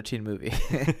Not Another Teen Movie.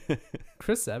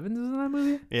 Chris Evans is in that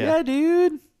movie? Yeah,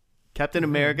 dude. Captain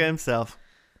America himself.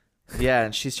 Yeah,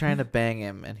 and she's trying to bang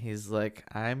him, and he's like,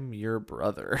 "I'm your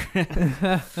brother."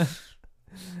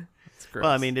 It's gross.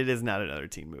 Well, I mean, it is not another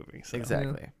teen movie. So.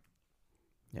 exactly.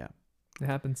 Yeah, It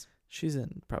happens. she's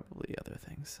in probably other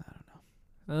things. I don't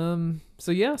know.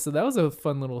 So yeah, so that was a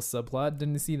fun little subplot.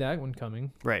 Didn't see that one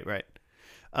coming. Right.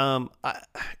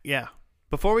 Yeah.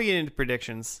 Before we get into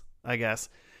predictions, I guess,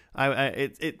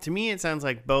 to me it sounds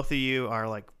like both of you are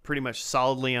like pretty much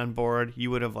solidly on board. You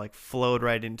would have like flowed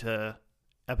right into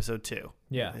episode 2.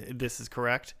 Yeah. This is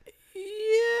correct.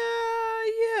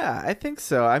 Yeah, I think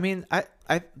so. I mean, I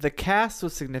the cast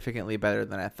was significantly better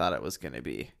than I thought it was going to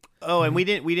be. Oh, and we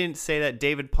didn't say that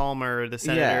David Palmer, the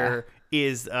senator,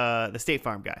 is the State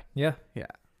Farm guy. Yeah. Yeah,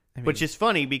 I mean, Which is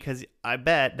funny because I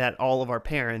bet that all of our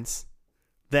parents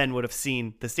then would have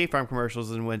seen the State Farm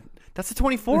commercials and went, "That's the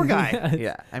 24 guy."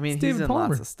 yeah. I mean, It's he's David in Palmer.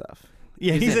 lots of stuff.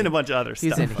 Yeah, he's in a bunch of other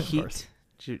He's stuff. in of course.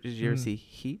 Heat. Did you ever see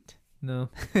Heat? No,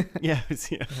 Yeah.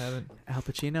 I haven't. Al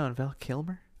Pacino and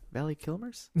Valley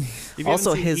Kilmers. If you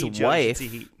Also, haven't seen his Heat, Joe, you should wife- see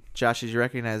Heat. Josh, did you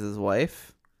recognize his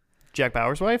wife? Jack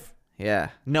Bauer's wife. Yeah.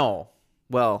 No.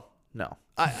 Well, no.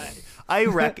 I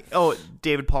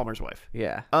David Palmer's wife.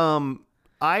 Yeah.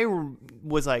 I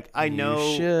was like, I You know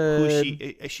who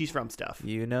should. she's from stuff.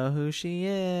 You know who she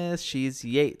is. She's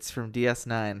Yates from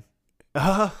DS9.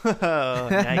 Oh,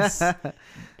 nice.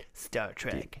 Star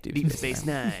Trek, Deep Deep Space Space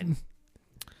Nine.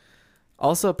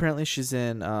 Also, apparently, she's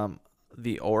in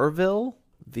the Orville,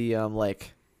 the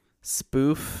like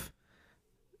spoof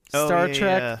Star yeah,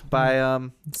 Trek yeah. by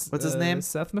what's his name?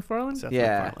 Seth MacFarlane. Seth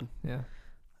Yeah. MacFarlane. Yeah.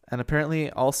 And apparently,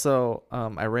 also,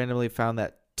 I randomly found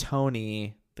that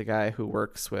Tony, the guy who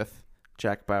works with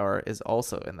Jack Bauer, is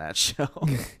also in that show.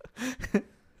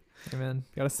 Hey man,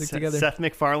 gotta stick together. Seth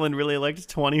MacFarlane really liked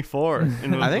 24.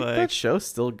 And was I think like, that show's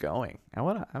still going. I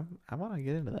wanna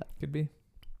get into that. Could be.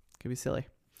 Could be silly.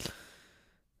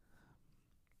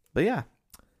 But yeah.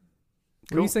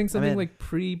 Were you Cool. saying something in. like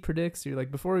pre-predicts? You're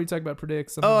like before we talk about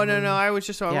predicts. Oh no! I was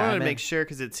just I Yeah, wanted I'm to in. make sure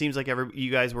because it seems like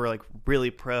you guys were like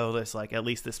really pro this, like at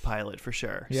least this pilot for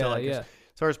sure. Yeah, so, like, yeah.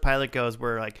 far as pilot goes,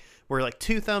 we're like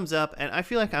 2 thumbs up, and I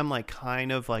feel like I'm like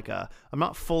kind of like I'm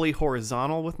not fully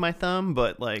horizontal with my thumb,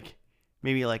 but like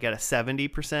maybe like at a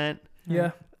 70%.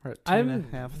 Yeah. Or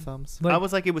 2.5 thumbs. I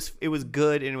was like, it was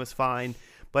good and it was fine,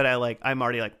 but I'm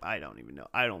already like, I don't even know.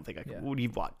 I don't think I could. Yeah. Would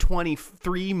you want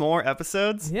 23 more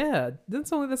episodes? Yeah,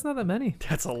 that's not that many.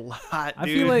 That's a lot, dude. I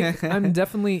feel like I'm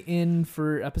definitely in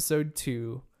for episode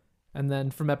 2, and then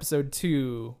from episode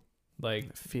 2,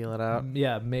 like feel it out.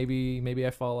 yeah, maybe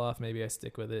I fall off, maybe I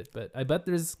stick with it, but I bet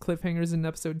there's cliffhangers in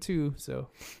episode 2. So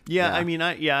yeah, I mean,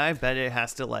 I bet it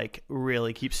has to like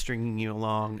really keep stringing you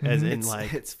along, as in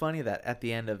like it's funny that at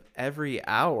the end of every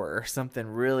hour something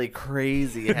really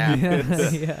crazy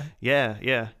happens.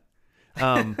 yeah.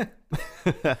 Well,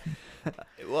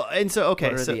 and so okay,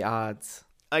 what are so the odds?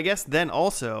 I guess then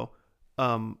also,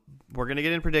 we're gonna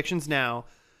get in predictions now,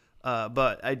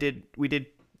 but I did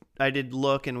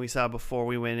look, and we saw before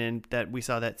we went in that we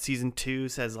saw that season 2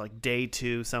 says like day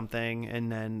 2 something,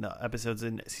 and then the episodes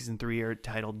in season 3 are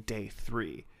titled day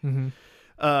 3.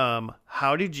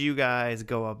 How did you guys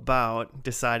go about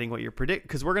deciding what you're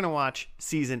because we're gonna watch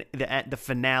the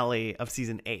finale of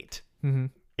season 8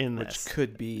 in this, which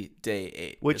could be day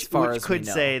 8, which as far as could we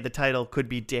know. say the title could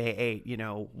be day 8,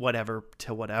 whatever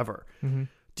to whatever.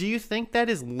 Do you think that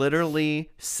is literally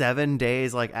 7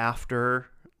 days like after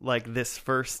like this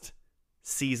first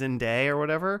season day or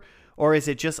whatever, or is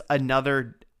it just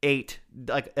another 8,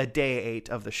 like a day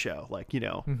 8 of the show, like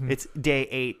it's day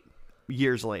 8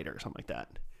 years later or something like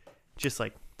that, just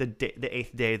like the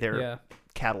 8th day they're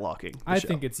cataloging the show?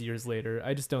 think it's years later.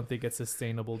 I just don't think it's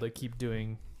sustainable to keep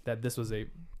doing that. This was a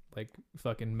like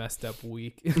fucking messed up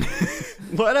week.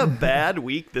 What a bad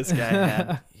week this guy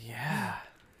had. Yeah.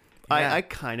 I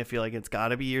kind of feel like it's got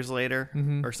to be years later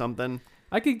or something.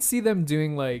 I could see them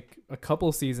doing like a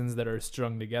couple seasons that are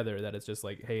strung together, that it's just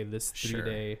like, hey, this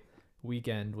 3-day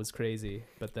weekend was crazy,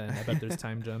 but then I bet there's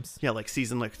time jumps. Yeah, like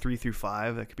season like 3 through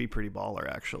 5, that could be pretty baller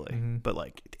actually. But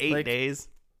like 8 days,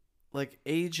 like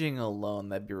aging alone,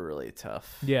 that'd be really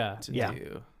tough. Yeah. To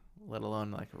do, let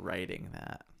alone like writing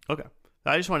that. Okay.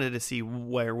 I just wanted to see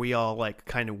where we all like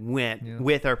kind of went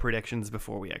with our predictions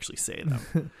before we actually say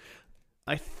them.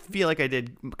 I feel like I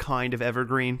did kind of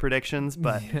evergreen predictions,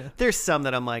 but there's some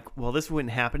that I'm like, well, this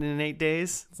wouldn't happen in 8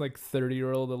 days. It's like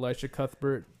 30-year-old Elisha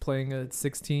Cuthbert playing a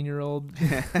 16-year-old.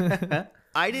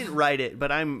 I didn't write it,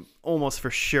 but I'm almost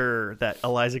for sure that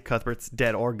Eliza Cuthbert's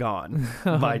dead or gone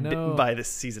by this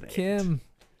season 8. Kim.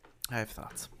 I have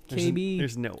thoughts. KB.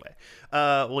 There's no way.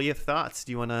 Well, you have thoughts.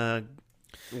 Do you want to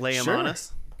lay them on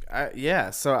us?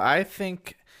 Yeah. So I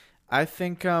think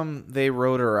they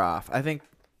wrote her off. I think.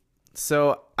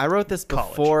 So I wrote this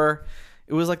before.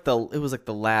 It was like the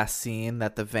last scene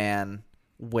that the van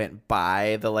went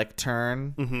by the like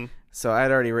turn. Mm-hmm. So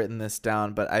I'd already written this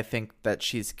down, but I think that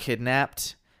she's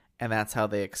kidnapped, and that's how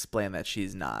they explain that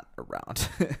she's not around.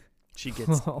 She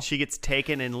gets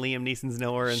taken, and Liam Neeson's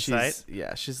nowhere in sight.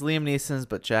 Yeah, she's Liam Neeson's,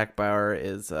 but Jack Bauer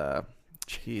is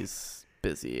he's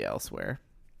busy elsewhere.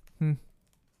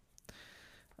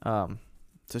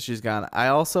 So she's gone.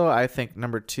 I think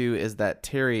number 2 is that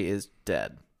Terry is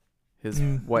dead. His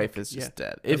wife is just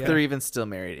dead. If they're even still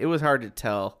married. It was hard to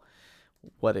tell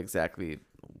what exactly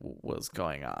was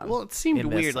going on. Well, it seemed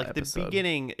weird. Like at the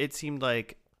beginning, it seemed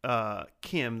like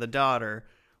Kim, the daughter,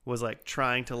 was like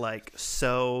trying to like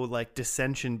sow like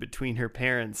dissension between her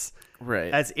parents,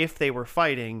 right? As if they were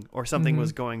fighting or something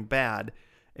was going bad.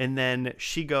 And then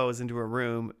she goes into a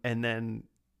room, and then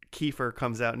Kiefer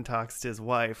comes out and talks to his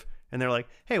wife. And they're like,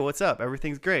 hey, what's up?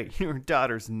 Everything's great. Your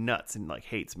daughter's nuts and like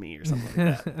hates me or something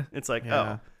like that. It's like,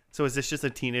 oh, so is this just a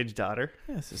teenage daughter?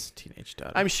 Yeah, this is a teenage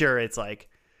daughter. I'm sure it's like,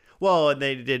 well,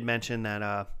 they did mention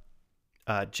that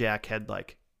Jack had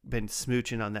like been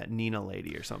smooching on that Nina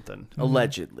lady or something.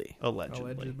 Allegedly.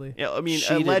 Yeah, I mean,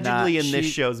 allegedly in this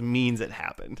show means it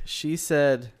happened. She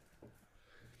said,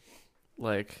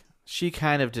 like, she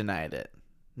kind of denied it.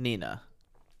 Nina.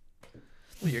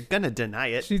 Well, you're gonna deny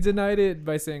it. She denied it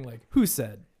by saying like, "Who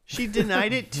said?" She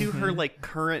denied it to her like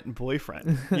current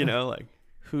boyfriend. Like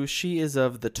who she is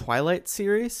of the Twilight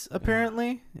series,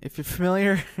 apparently. If you're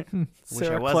familiar,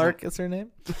 Sarah Clark is her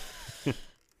name.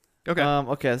 Okay.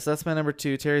 Okay, so that's my number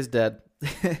 2. Terry's dead.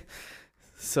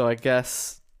 So I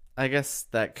guess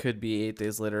that could be 8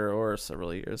 days later or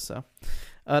several years. So,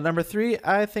 number 3,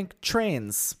 I think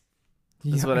trains.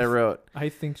 Is what I wrote. I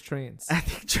think trains. I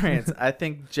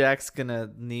think Jack's gonna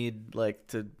need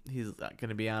he's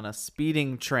gonna be on a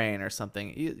speeding train or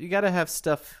something. You got to have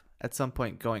stuff at some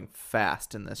point going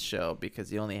fast in this show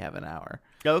because you only have an hour.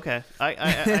 Okay, I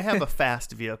have a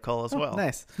fast vehicle as well.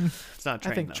 Nice. It's not a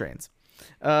train. I think though. Trains.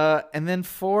 And then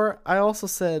 4, I also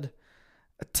said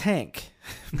a tank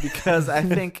because I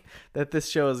think that this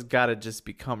show has got to just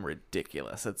become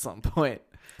ridiculous at some point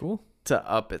Cool. to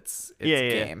up its Yeah.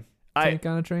 game. Tank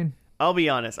on a train. I'll be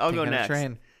honest. I'll Tank go on a next.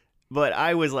 train. But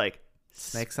I was like,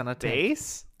 Snakes on a tank.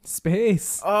 space?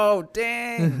 Space. Oh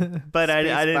dang! But I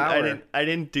Space power.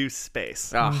 didn't do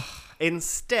space. Oh,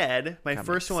 Instead, my I'm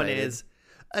first one excited. is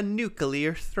a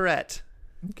nuclear threat.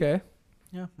 Okay.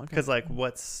 yeah. Okay. Because like,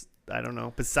 what's I don't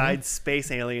know. Besides space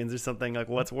aliens or something, like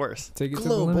what's worse? Take it to the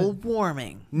Global limit.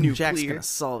 warming. Nuclear. Jack's gonna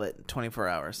solve it in 24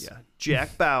 hours. Yeah.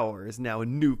 Jack Bauer is now a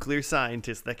nuclear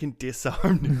scientist that can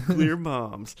disarm nuclear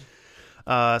bombs.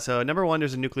 So number 1,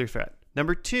 there's a nuclear threat.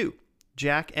 Number 2,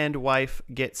 Jack and wife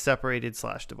get separated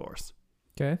 / divorced.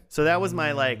 Okay. So that was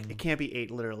my like. It can't be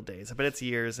 8 literal days. I bet it's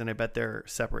years, and I bet they're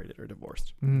separated or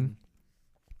divorced. Mhm.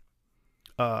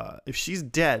 If she's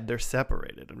dead, they're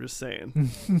separated. I'm just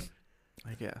saying.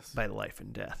 I guess. By life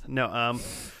and death. No.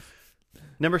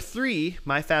 Number 3,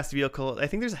 my fast vehicle. I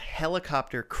think there's a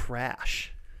helicopter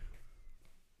crash.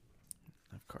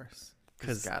 Of course.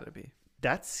 'Cause- There's gotta be.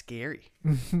 That's scary.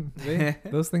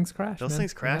 Those things crash. Those man.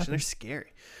 things It crash and they're happens.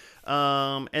 scary.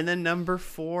 And then number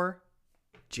 4,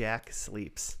 Jack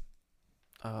sleeps.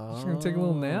 Oh. Just gonna take a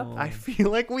little nap? I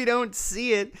feel like we don't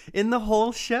see it in the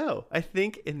whole show. I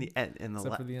think in the end,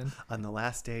 Except for the end. on the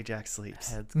last day, Jack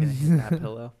sleeps. Head's gonna hit that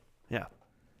pillow. Yeah.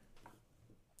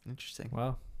 Interesting.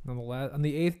 Wow. On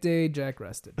the 8th day, Jack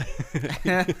rested.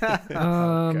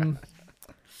 Oh,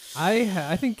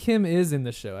 I think Kim is in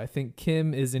the show. I think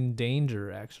Kim is in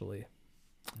danger. Actually,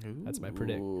 That's my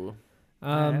predict. Ooh.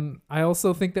 I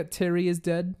also think that Terry is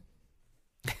dead.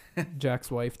 Jack's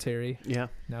wife, Terry, Yeah.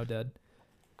 now dead.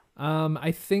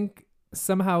 I think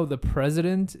somehow the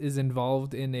president is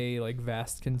involved in a like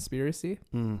vast conspiracy.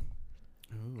 Mm.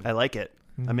 Ooh. I like it.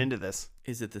 I'm Mhm. into this.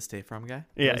 Is it the State Farm guy?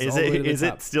 Yeah. Goes Is all the way it? to the Is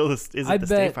top. it still? Is it I the bet.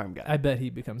 State Farm guy? I bet he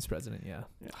becomes president. Yeah.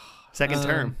 Second Um,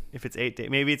 term. If it's 8 days,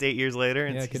 maybe it's 8 years later,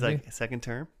 and Yeah, it he's could be. like second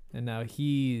term. And now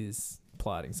he's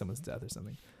plotting someone's death or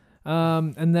something.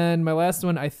 And then my last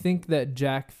one, I think that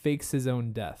Jack fakes his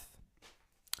own death.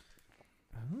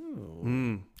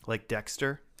 Oh. Like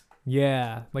Dexter.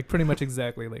 Yeah, like pretty much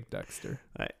exactly like Dexter.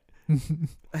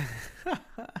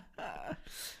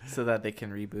 So that they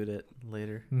can reboot it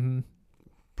later. Mm-hmm.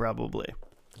 Probably.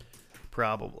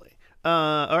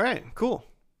 All right. Cool.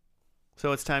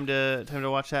 So it's time to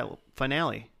watch that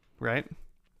finale, right?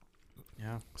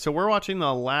 Yeah. So we're watching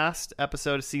the last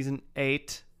episode of season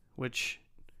 8, which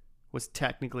was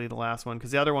technically the last one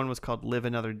because the other one was called Live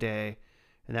Another Day,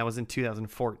 and that was in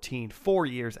 2014, 4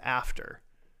 years after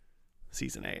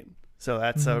season 8. So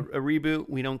that's a reboot.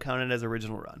 We don't count it as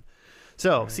original run.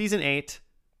 So season 8,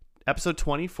 episode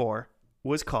 24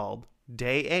 was called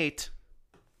Day 8,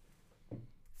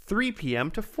 3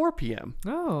 p.m. to 4 p.m.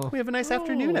 Oh, We have a nice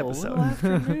afternoon Oh, episode. little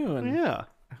afternoon. Yeah.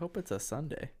 I hope it's a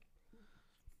Sunday.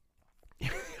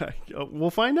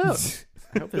 We'll find out.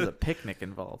 I hope there's a picnic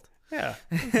involved. Yeah.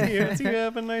 So you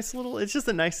have a nice little, it's just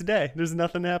a nice day. There's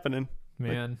nothing happening.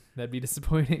 man, that'd be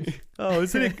disappointing. Oh,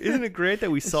 isn't it great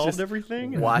that we solved just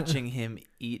everything? Watching him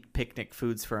eat picnic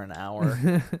foods for an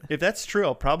hour. If that's true,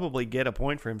 I'll probably get a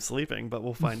point for him sleeping, but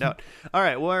we'll find out. All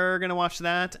right, we're going to watch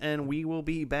that, and we will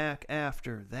be back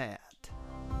after that.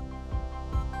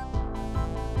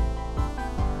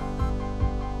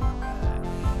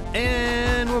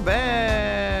 And we're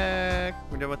back.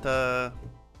 We're done with the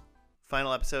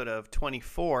final episode of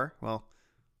 24. Well,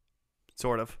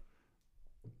 sort of.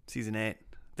 Season 8.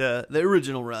 The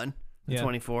original run, the Yeah.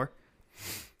 24.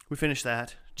 We finished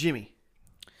that. Jimmy,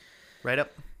 right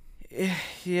up.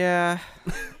 Yeah.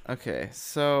 Okay,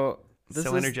 so this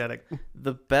So is energetic.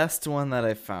 the best one that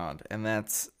I found, and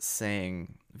that's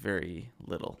saying very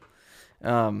little.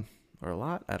 Or a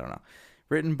lot? I don't know.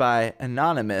 Written by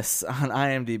Anonymous on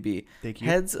IMDb. Thank you.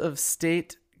 Heads of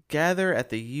state gather at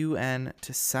the UN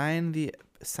to sign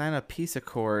a peace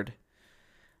accord,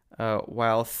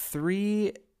 while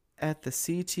 3 at the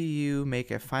CTU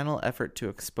make a final effort to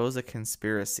expose a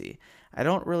conspiracy. I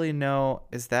don't really know.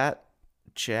 Is that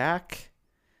Jack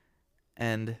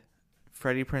and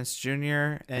Freddie Prinze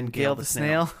Jr. and Gail the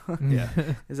Snail? Yeah.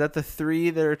 Is that the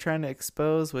 3 that are trying to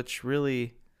expose? Which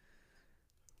really,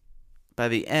 by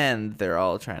the end, they're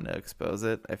all trying to expose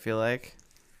it, I feel like.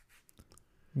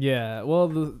 Yeah,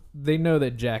 well, they know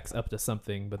that Jack's up to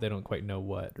something, but they don't quite know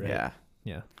what, right? Yeah.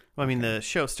 Yeah. Well, I mean, the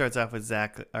show starts off with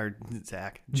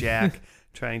Jack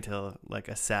trying to like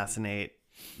assassinate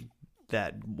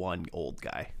that one old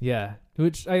guy. Yeah.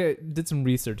 Which I did some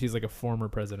research. He's like a former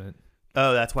president.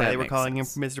 Oh, that's why That they were makes calling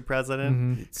sense. him Mr. President.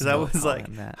 Mhm. Because I was Still like,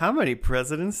 calling that. how many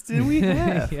presidents did we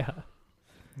have? Yeah.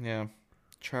 Yeah.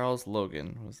 Charles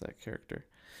Logan was that character.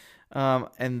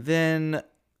 And then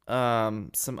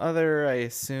some other, I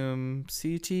assume,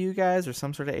 CTU guys or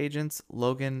some sort of agents,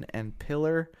 Logan and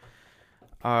Pillar,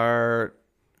 are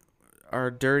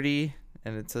dirty,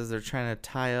 and it says they're trying to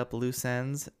tie up loose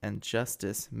ends, and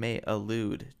justice may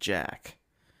elude Jack.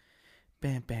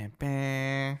 Bam, bam,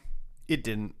 bam. It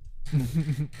didn't.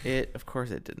 Of course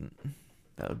it didn't.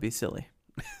 That would be silly.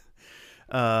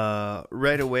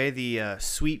 Right away, the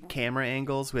sweet camera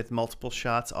angles with multiple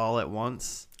shots all at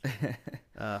once.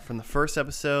 From the first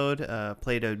episode,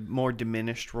 played a more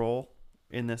diminished role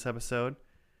in this episode.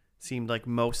 Seemed like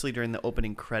mostly during the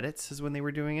opening credits is when they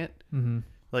were doing it. Mm-hmm.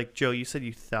 Like, Joe, you said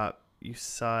you thought you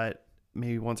saw it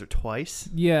maybe once or twice.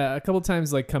 Yeah, a couple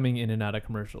times, like coming in and out of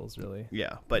commercials, really.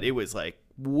 Yeah, but it was like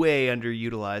way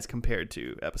underutilized compared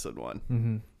to episode 1.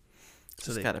 Mm-hmm.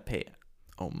 So they got to pay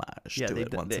homage to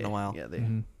it once in a while. Yeah,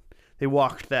 they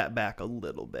walked that back a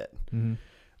little bit.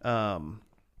 Mm-hmm.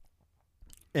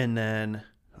 And then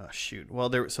well,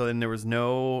 there was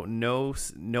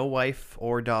no wife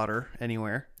or daughter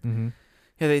anywhere. Mm-hmm.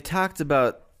 Yeah, they talked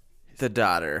about the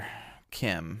daughter,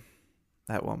 Kim,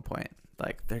 at one point.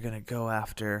 Like, they're going to go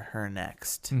after her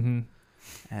next. Mm-hmm.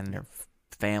 And her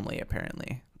family,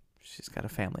 apparently. She's got a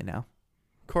family now.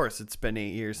 Of course, it's been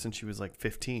 8 years since she was like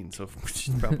 15, so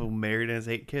she's probably married and has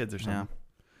 8 kids or something.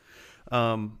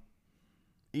 Yeah.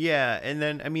 Yeah, and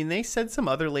then, I mean, they said some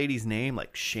other lady's name,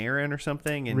 like Sharon or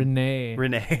something. And Renee.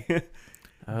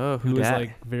 Oh, who was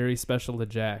like very special to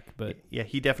Jack, but yeah,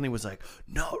 he definitely was like,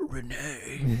 not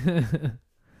Renee.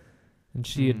 And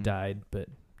she had died, but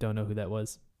don't know who that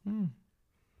was.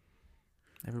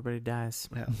 Everybody dies.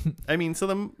 Yeah. I mean,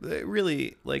 so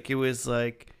really, like, it was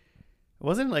like, it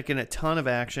wasn't like in a ton of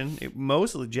action.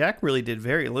 Mostly, Jack really did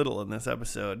very little in this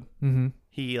episode. Mm-hmm.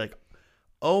 He like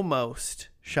almost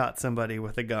shot somebody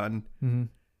with a gun, mm-hmm.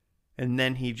 and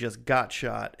then he just got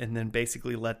shot, and then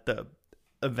basically let the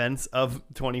events of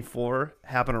 24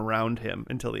 happen around him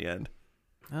until the end.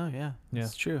 Oh yeah,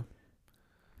 it's true.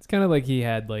 It's kind of like he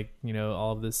had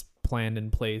all of this planned in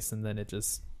place, and then it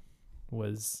just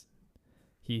was.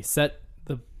 He set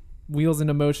the wheels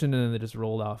into motion, and then they just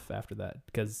rolled off after that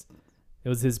because it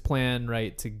was his plan,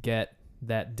 right, to get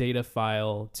that data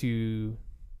file to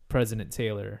President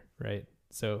Taylor, right?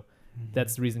 So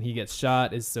that's the reason he gets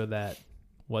shot, is so that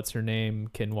what's her name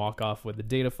can walk off with the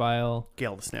data file.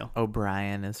 Gail the Snail.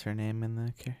 O'Brien is her name in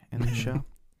the show.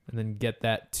 And then get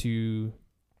that to,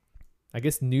 I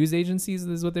guess, news agencies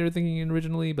is what they were thinking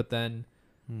originally, but then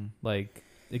like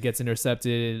it gets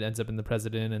intercepted, ends up in the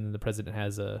president, and then the president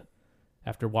has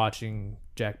after watching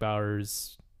Jack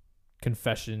Bauer's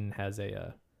confession, has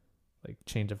a like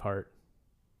change of heart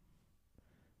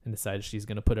and decides she's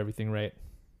going to put everything right.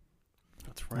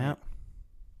 That's right. Yep.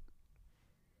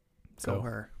 Go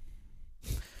her.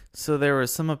 So there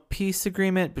was some peace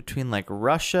agreement between like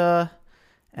Russia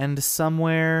and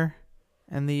somewhere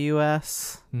in the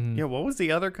U.S. Yeah, what was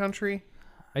the other country?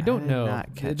 I don't know.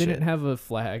 They didn't have a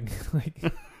flag.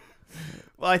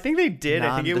 Well, I think they did.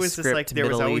 I think it was just like there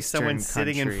was always someone country.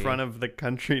 sitting in front of the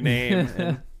country name.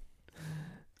 And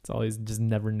it's always just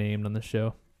never named on the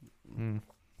show.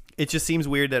 It just seems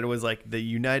weird that it was like the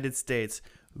United States,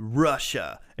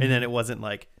 Russia, and then it wasn't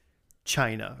like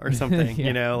China or something.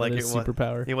 Like it was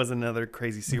superpower. It wasn't another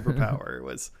crazy superpower. It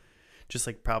was just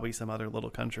like probably some other little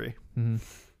country. Mm-hmm.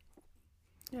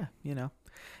 Yeah,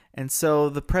 And so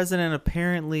the president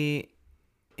apparently,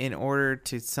 in order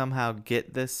to somehow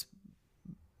get this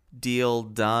deal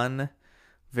done,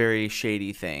 very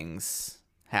shady things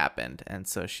happened. And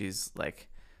so she's like,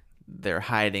 they're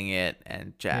hiding it.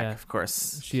 And Jack, of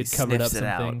course, she had covered up some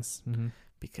out things. Mm-hmm.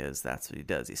 Because that's what he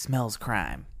does. He smells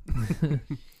crime.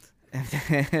 And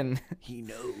then he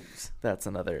knows. That's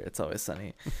another It's Always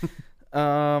Sunny.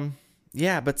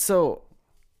 But so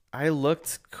I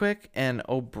looked quick, and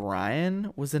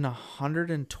O'Brien was in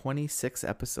 126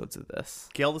 episodes of this.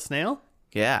 Gail the Snail?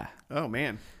 Yeah. Oh,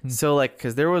 man. So, like,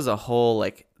 because there was a whole,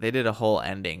 like, they did a whole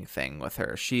ending thing with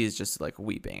her. She's just, like,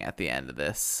 weeping at the end of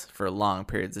this for long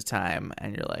periods of time.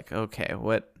 And you're like, okay,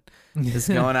 what is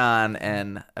going on?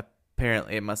 And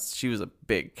apparently she was a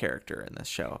big character in this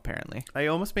show, apparently. It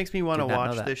almost makes me want to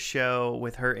watch this show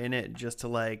with her in it just to,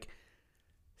 like,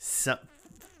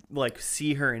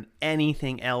 see her in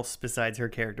anything else besides her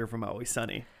character from Always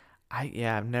Sunny.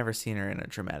 I've never seen her in a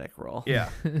dramatic role. Yeah.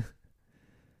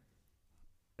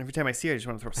 Every time I see her, I just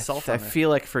want to throw salt on her. I feel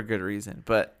like for good reason,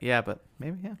 but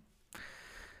maybe.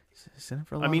 She's in it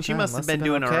for a long time. She must have been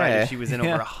doing all right if she was in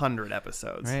over 100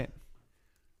 episodes. Right.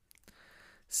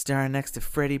 Starring next to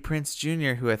Freddie Prinze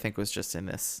Jr., who I think was just in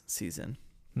this season.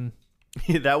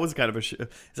 Yeah, that was kind of a is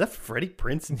that Freddie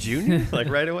Prinze Jr.? Like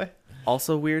right away?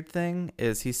 Also, weird thing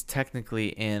is he's technically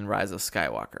in Rise of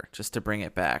Skywalker, just to bring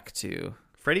it back to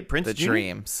Freddie Prinze the Jr.?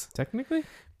 dreams. Technically?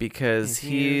 Because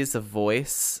he's a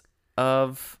voice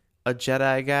of a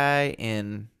Jedi guy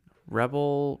in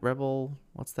Rebel,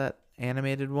 what's that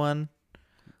animated one?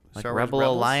 Like Star Wars Rebel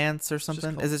Rebels? Alliance or It's just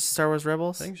something? called- Is it Star Wars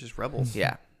Rebels? I think it's just Rebels.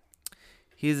 Yeah.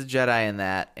 He's a Jedi in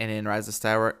that, and in Rise of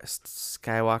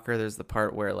Skywalker, there's the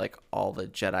part where like all the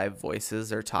Jedi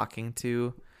voices are talking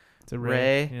to It's a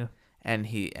Rey, Yeah. and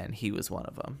he was one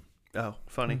of them. Oh,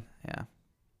 funny. Yeah,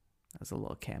 that was a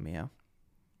little cameo.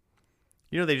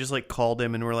 You know, they just like called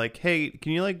him and were like, "Hey,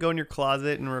 can you like go in your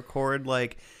closet and record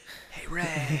like, hey Ray,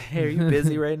 Hey, are you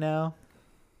busy right now?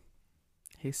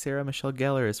 Hey, Sarah Michelle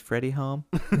Gellar, is Freddie home?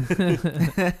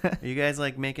 are you guys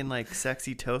like making like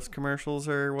sexy toast commercials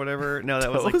or whatever?" No,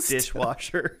 that was like Toast?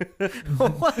 dishwasher.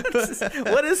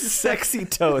 What is sexy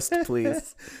toast,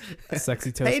 please?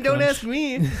 Sexy toast. Hey, don't crunch. ask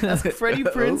me. Ask Freddie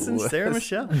Prinze and Sarah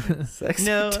Michelle. Sexy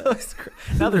No. toast.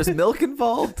 Now there's milk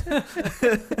involved.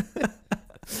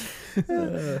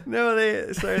 No,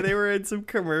 they were in some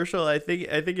commercial. I think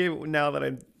now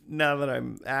that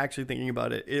I'm actually thinking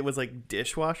about it, it was like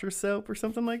dishwasher soap or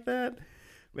something like that.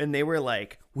 And they were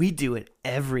like, "We do it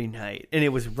every night," and it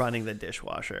was running the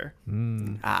dishwasher.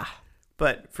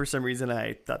 But for some reason,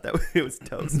 I thought that it was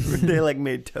toast. They like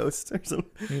made toast or something.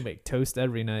 We make toast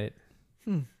every night.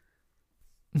 I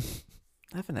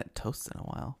haven't had toast in a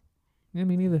while. Yeah,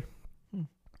 me neither.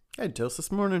 I had toast this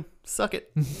morning. Suck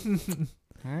it.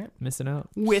 All right. Missing out.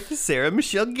 With Sarah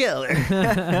Michelle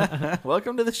Gellar.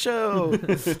 Welcome to the show.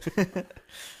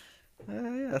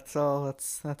 Yeah, that's all.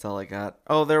 That's all I got.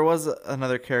 Oh, there was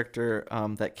another character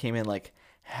that came in like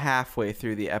halfway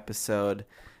through the episode,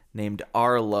 named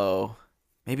Arlo.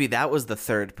 Maybe that was the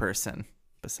third person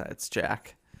besides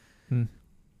Jack.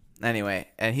 Anyway,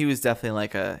 and he was definitely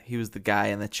like he was the guy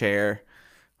in the chair,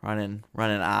 running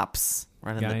ops,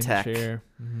 running Guy the in tech. chair.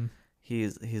 Mm-hmm.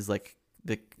 He's like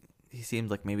he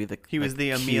seemed like maybe He was like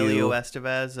the Q. Emilio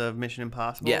Estevez of Mission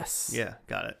Impossible. Yes. Yeah,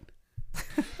 got it.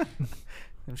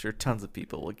 I'm sure tons of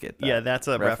people will get that. Yeah, that's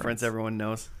a reference everyone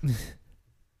knows.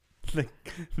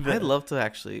 I'd love to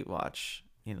actually watch,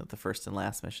 the first and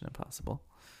last Mission Impossible.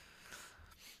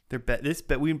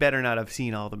 We better not have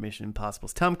seen all the Mission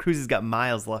Impossibles. Tom Cruise has got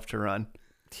miles left to run.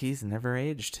 He's never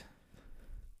aged.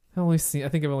 I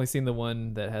think I've only seen the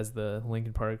one that has the Limp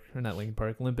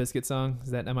Bizkit song.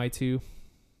 Is that MI2?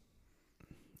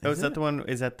 Is that the one?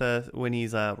 Is that when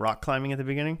he's rock climbing at the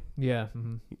beginning? Yeah.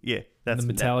 Mm-hmm. Yeah, that's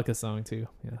the Metallica song too.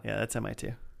 Yeah. Yeah, that's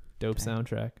MI2. Dope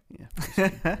soundtrack.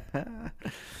 Yeah.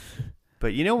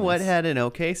 But you know what had an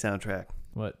okay soundtrack?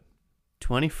 What?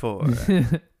 24.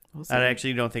 I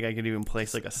actually don't think I could even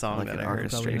place like a song Like that an I heard.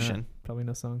 orchestration. Probably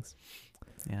no songs.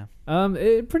 Yeah.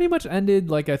 It pretty much ended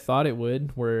like I thought it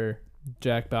would, where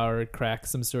Jack Bauer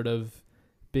cracks some sort of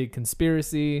big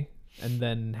conspiracy and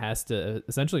then has to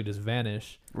essentially just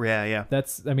vanish. Yeah.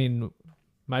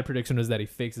 My prediction was that he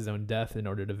fakes his own death in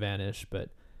order to vanish, but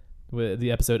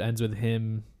the episode ends with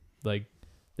him like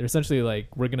they're essentially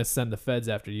like, we're gonna send the feds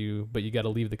after you, but you got to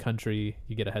leave the country.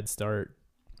 You get a head start.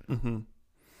 Mm-hmm.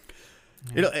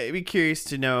 I'd be curious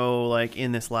to know, like,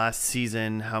 in this last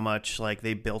season, how much like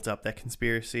they built up that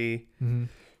conspiracy, and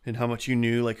how much you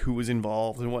knew, like, who was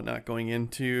involved and whatnot going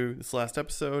into this last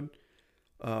episode.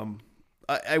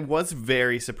 I was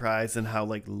very surprised in how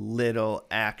like little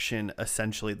action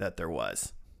essentially that there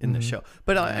was in the show.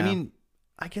 But I mean,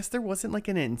 I guess there wasn't like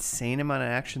an insane amount of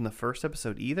action the first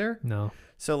episode either. No.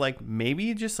 So like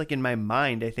maybe just like in my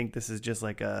mind, I think this is just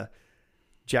like a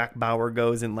Jack Bauer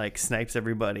goes and like snipes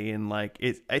everybody, and like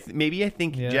I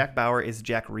think Jack Bauer is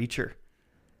Jack Reacher,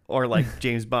 or like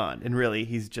James Bond, and really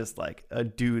he's just like a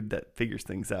dude that figures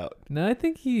things out. No, I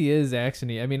think he is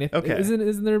actiony. I mean,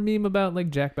 isn't there a meme about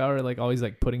like Jack Bauer like always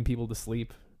like putting people to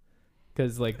sleep?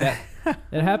 Because like that,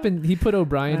 it happened. He put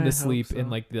O'Brien to sleep in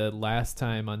like the last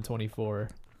time on 24.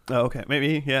 Oh, okay,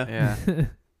 maybe Yeah.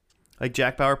 Like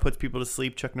Jack Bauer puts people to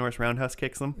sleep, Chuck Norris roundhouse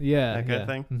kicks them. Yeah, that kind of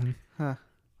thing. Mm-hmm. Huh.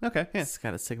 Okay, yeah. It's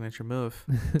got a signature move.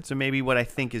 So maybe what I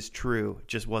think is true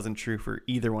just wasn't true for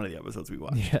either one of the episodes we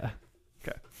watched. Yeah.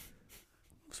 Okay.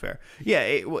 It's fair. Yeah,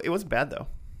 it wasn't bad though.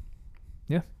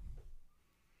 Yeah.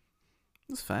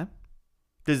 It's fine.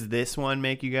 Does this one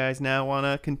make you guys now want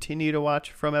to continue to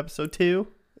watch from episode 2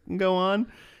 and go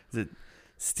on? Is it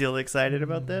still excited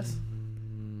about this?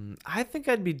 I think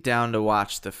I'd be down to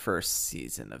watch the first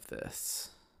season of this.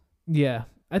 Yeah.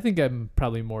 I think I'm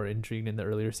probably more intrigued in the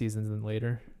earlier seasons than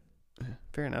later.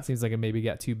 Fair enough. Seems like it maybe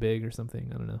got too big or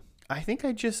something. I don't know. I think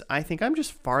I'm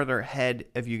just farther ahead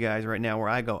of you guys right now, where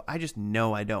I just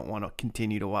know I don't want to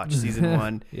continue to watch season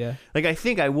 1. Yeah. Like I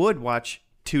think I would watch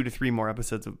 2 to 3 more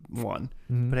episodes of one,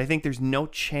 but I think there's no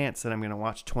chance that I'm going to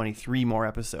watch 23 more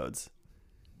episodes.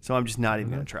 So I'm just not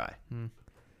even going to try.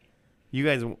 You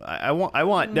guys, I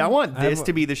want this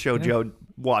to be the show Joe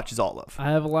watches all of.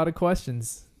 I have a lot of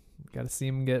questions. Got to see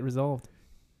them get resolved.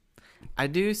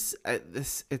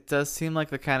 It does seem like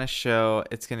the kind of show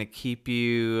it's going to keep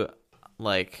you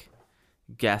like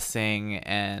guessing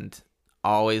and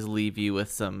always leave you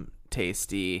with some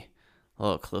tasty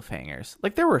little cliffhangers.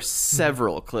 Like there were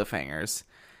several cliffhangers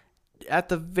at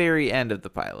the very end of the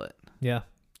pilot. Yeah.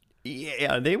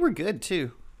 Yeah, they were good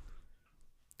too.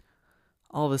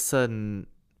 All of a sudden,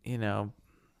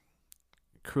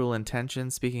 Cruel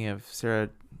Intentions, speaking of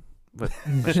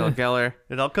Michelle Gellar.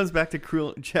 It all comes back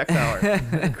to Jack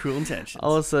Bauer. Cruel Intentions.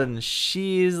 All of a sudden,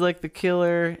 she's like the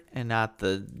killer and not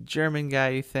the German guy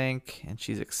you think, and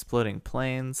she's exploding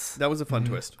planes. That was a fun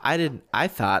twist. I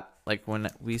thought, like, when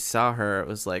we saw her, it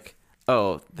was like,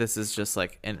 oh, this is just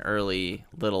like an early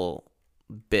little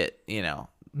bit,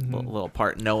 little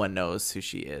part. No one knows who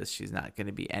she is. She's not going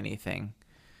to be anything.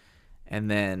 And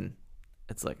then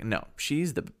it's like, no,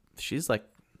 she's like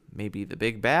maybe the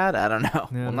big bad. I don't know.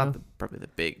 Yeah, well, not probably the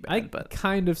big bad, but I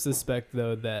kind of suspect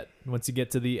though that once you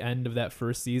get to the end of that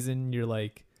first season, you're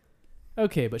like,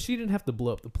 okay, but she didn't have to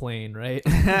blow up the plane, right?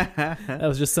 That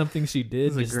was just something she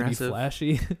did just to be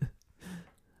flashy.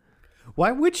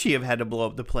 Why would she have had to blow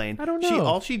up the plane? I don't know.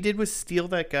 All she did was steal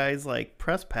that guy's like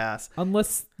press pass.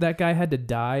 Unless that guy had to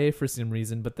die for some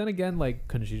reason. But then again, like,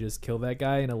 couldn't she just kill that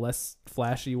guy in a less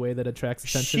flashy way that attracts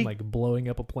attention, like blowing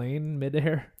up a plane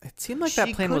midair? It seemed like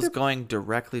that plane was going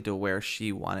directly to where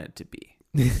she wanted to be.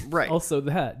 Right. Also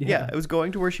that, yeah, it was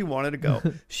going to where she wanted to go.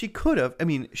 She could have. I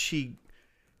mean, she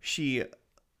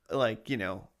like,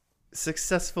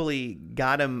 successfully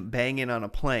got him banging on a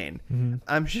plane. Mm-hmm.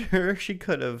 I'm sure she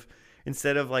could have,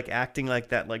 instead of like acting like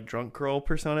that like drunk girl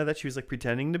persona that she was like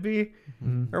pretending to be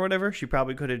or whatever, she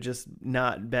probably could have just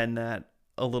not been that,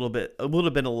 a little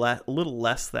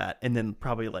less that, and then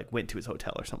probably like went to his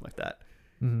hotel or something like that.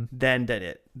 Then did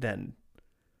it. Then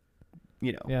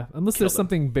yeah, unless there's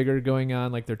something bigger going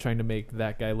on, like they're trying to make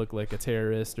that guy look like a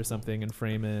terrorist or something and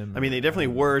frame him. I mean, they definitely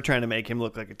were trying to make him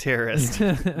look like a terrorist,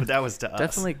 but that was to us.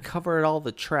 Definitely covered all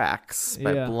the tracks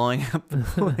by blowing up the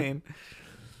plane.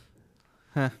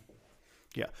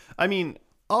 Yeah, I mean,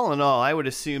 all in all, I would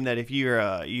assume that if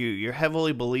you're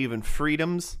heavily believe in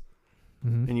freedoms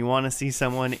and you want to see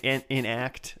someone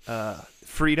enact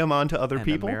freedom onto other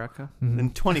people, America,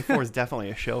 then 24 is definitely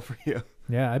a show for you.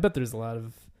 Yeah, I bet there's a lot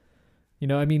of,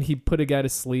 I mean, he put a guy to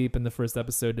sleep in the first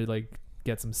episode to like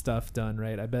get some stuff done,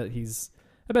 right? I bet he's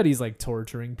like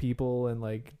torturing people and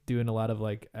like doing a lot of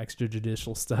like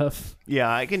extrajudicial stuff. Yeah,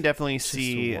 I can definitely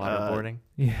see waterboarding.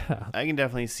 Yeah, I can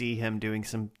definitely see him doing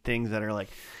some things that are like,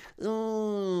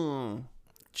 oh,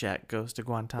 Jack goes to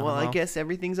Guantanamo. Well, I guess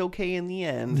everything's okay in the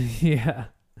end. Yeah,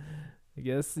 I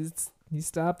guess he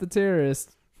stopped the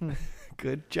terrorist.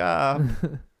 Good job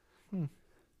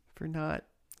for not.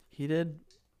 He did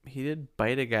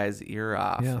bite a guy's ear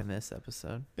off in this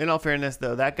episode. In all fairness,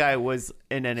 though, that guy was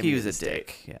an enemy. He was a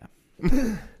dick. Yeah.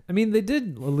 I mean, they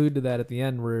did allude to that at the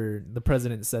end where the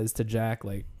president says to Jack,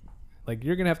 like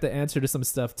you're going to have to answer to some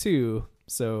stuff too.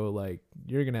 So like,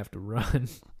 you're going to have to run.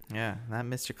 Yeah. Not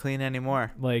Mr. Clean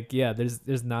anymore. Like, yeah,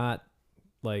 there's not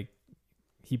like,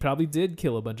 he probably did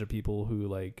kill a bunch of people who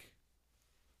like,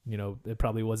 it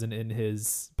probably wasn't in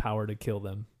his power to kill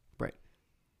them. Right.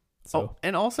 So,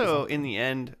 and also in the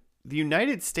end, the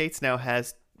United States now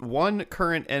has one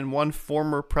current and one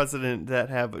former president that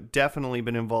have definitely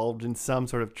been involved in some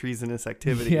sort of treasonous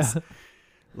activities. Yeah.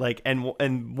 Like,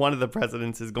 and one of the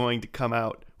presidents is going to come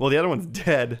out. Well, the other one's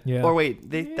dead. Yeah. Or wait,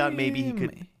 they thought maybe he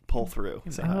could pull through.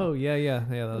 Oh, yeah.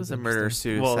 That was a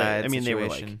murder-suicide well, I mean, situation. they were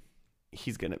like,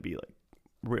 he's going to be like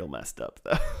real messed up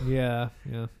though. Yeah.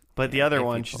 But the other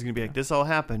one, she's going to be like, this all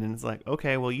happened. And it's like,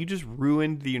 okay, well, you just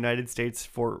ruined the United States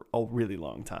for a really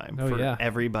long time. For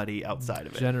everybody outside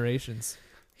of it. Generations.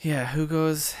 Yeah, who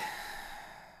goes...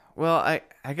 Well,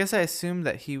 I guess I assumed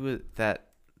that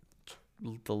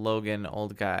the Logan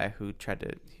old guy who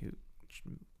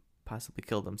possibly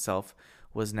killed himself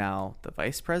was now the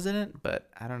vice president, but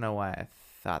I don't know why I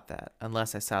thought that,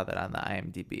 unless I saw that on the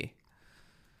IMDb.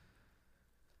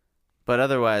 But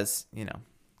otherwise,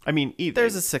 I mean,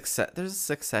 there's a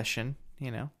succession,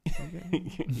 Yeah.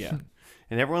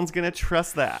 And everyone's going to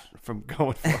trust that from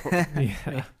going forward.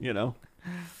 Yeah.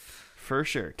 For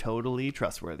sure. Totally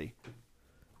trustworthy.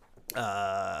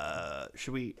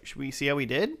 Should we see how we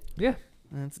did? Yeah.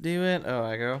 Let's do it. Oh,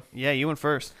 I go. Yeah, you went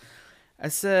first. I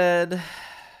said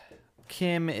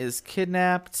Kim is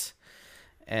kidnapped,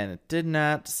 and it did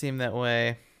not seem that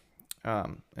way.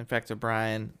 In fact,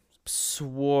 O'Brien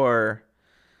swore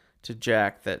to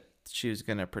Jack that she was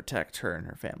going to protect her and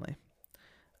her family.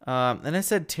 And I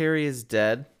said Terry is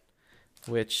dead,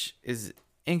 which is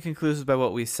inconclusive by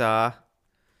what we saw.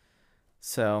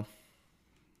 So,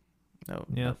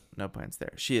 no points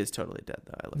there. She is totally dead,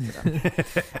 though. I looked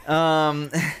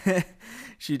it up.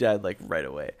 She died like right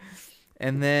away.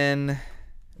 And then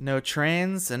no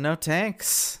trains and no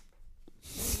tanks.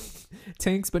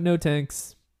 Tanks, but no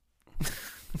tanks.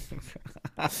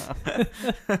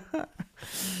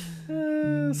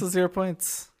 So 0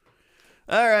 points.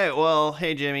 All right, well,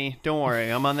 hey, Jimmy, don't worry.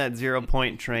 I'm on that 0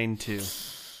 point train, too.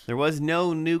 There was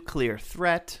no nuclear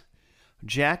threat.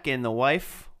 Jack and the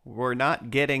wife were not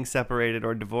getting separated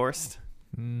or divorced.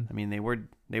 I mean, they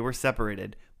were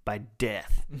separated by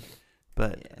death.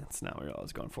 But that's not what I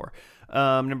was going for.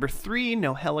 Number 3,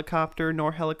 no helicopter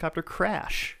nor helicopter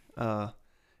crash.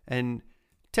 And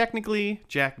technically,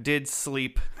 Jack did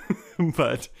sleep,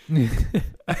 but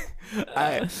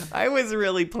I was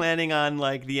really planning on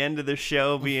like the end of the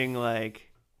show being like,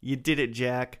 "You did it,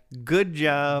 Jack. Good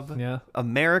job. Yeah.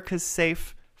 America's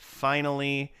safe.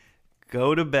 Finally,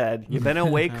 go to bed. You've been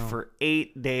awake for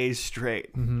 8 days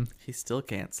straight." Mm-hmm. He still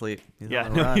can't sleep. He's Yeah,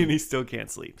 on the run. he still can't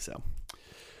sleep. So,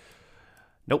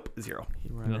 nope, 0.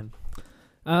 He's running.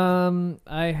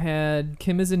 I had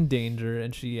Kim is in danger,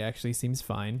 and she actually seems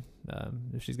fine.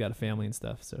 She's got a family and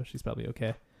stuff, so she's probably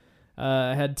okay.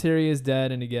 I had Terry is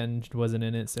dead, and again, wasn't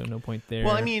in it, so no point there.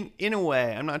 Well, I mean, in a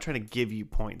way, I'm not trying to give you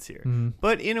points here,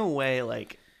 but in a way,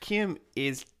 like, Kim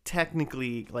is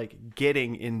technically, like,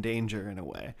 getting in danger in a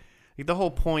way. Like, the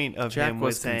whole point of Jack him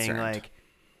was was saying, concerned.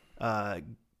 like,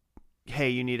 hey,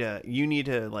 you need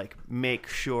to, like, make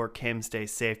sure Kim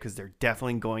stays safe because they're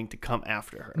definitely going to come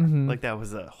after her. Like, that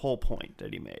was the whole point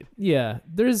that he made. Yeah,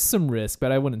 there's some risk,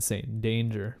 but I wouldn't say in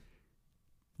danger.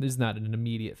 There's not an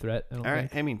immediate threat. I don't All right,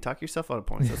 think. I mean, talk yourself out of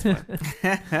points. That's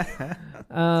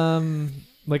fine.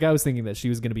 Like I was thinking that she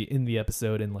was gonna be in the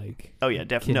episode and like. Oh yeah,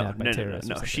 definitely. Kidnapped by No. terrorists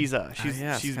or something. She's I was she's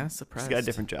kinda she's surprised. got a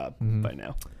different job by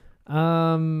now.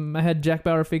 I had Jack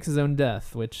Bauer fakes his own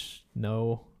death, which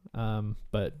no,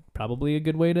 but probably a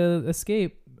good way to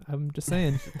escape. I'm just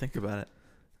saying. Think about it.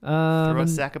 Throw a And,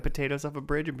 sack of potatoes off a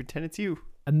bridge and pretend it's you.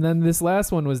 and then this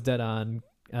last one was dead on.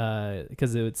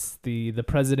 Because it's the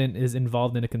president is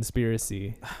involved in a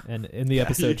conspiracy, and in the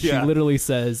episode Yeah. she literally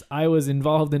says, "I was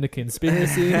involved in a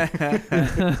conspiracy."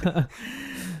 That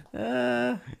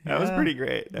was pretty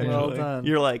great. Actually. Well done.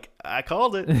 You're like, I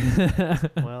called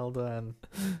it. Well done.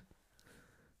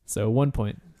 So 1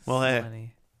 point. Well, hey,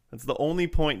 Funny. that's the only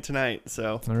point tonight.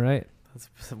 So All right.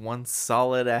 That's one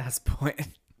solid ass point.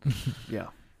 yeah,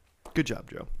 good job,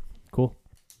 Joe. Cool.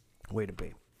 Way to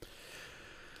be.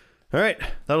 All right,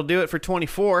 that'll do it for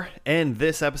 24 and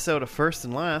this episode of First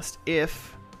and Last.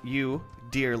 If you,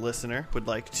 dear listener, would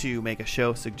like to make a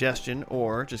show suggestion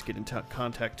or just get in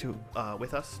contact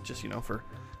with us, just, for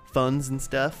funds and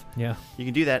stuff, Yeah. you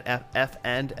can do that at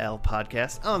F&L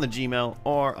Podcast on the Gmail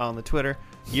or on the Twitter.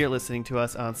 You're listening to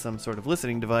us on some sort of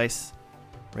listening device.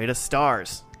 Rate us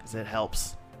stars, because it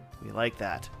helps. We like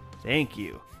that. Thank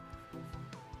you.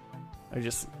 I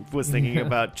just was thinking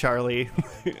about Charlie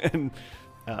and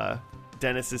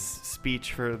Dennis's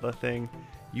speech for the thing.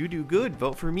 You do good.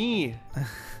 Vote for me.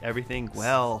 Everything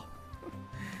well.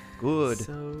 Good.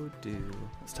 So do.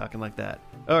 I was talking like that.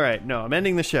 All right. No, I'm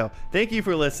ending the show. Thank you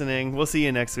for listening. We'll see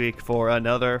you next week for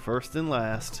another First and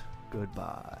Last.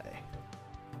 Goodbye.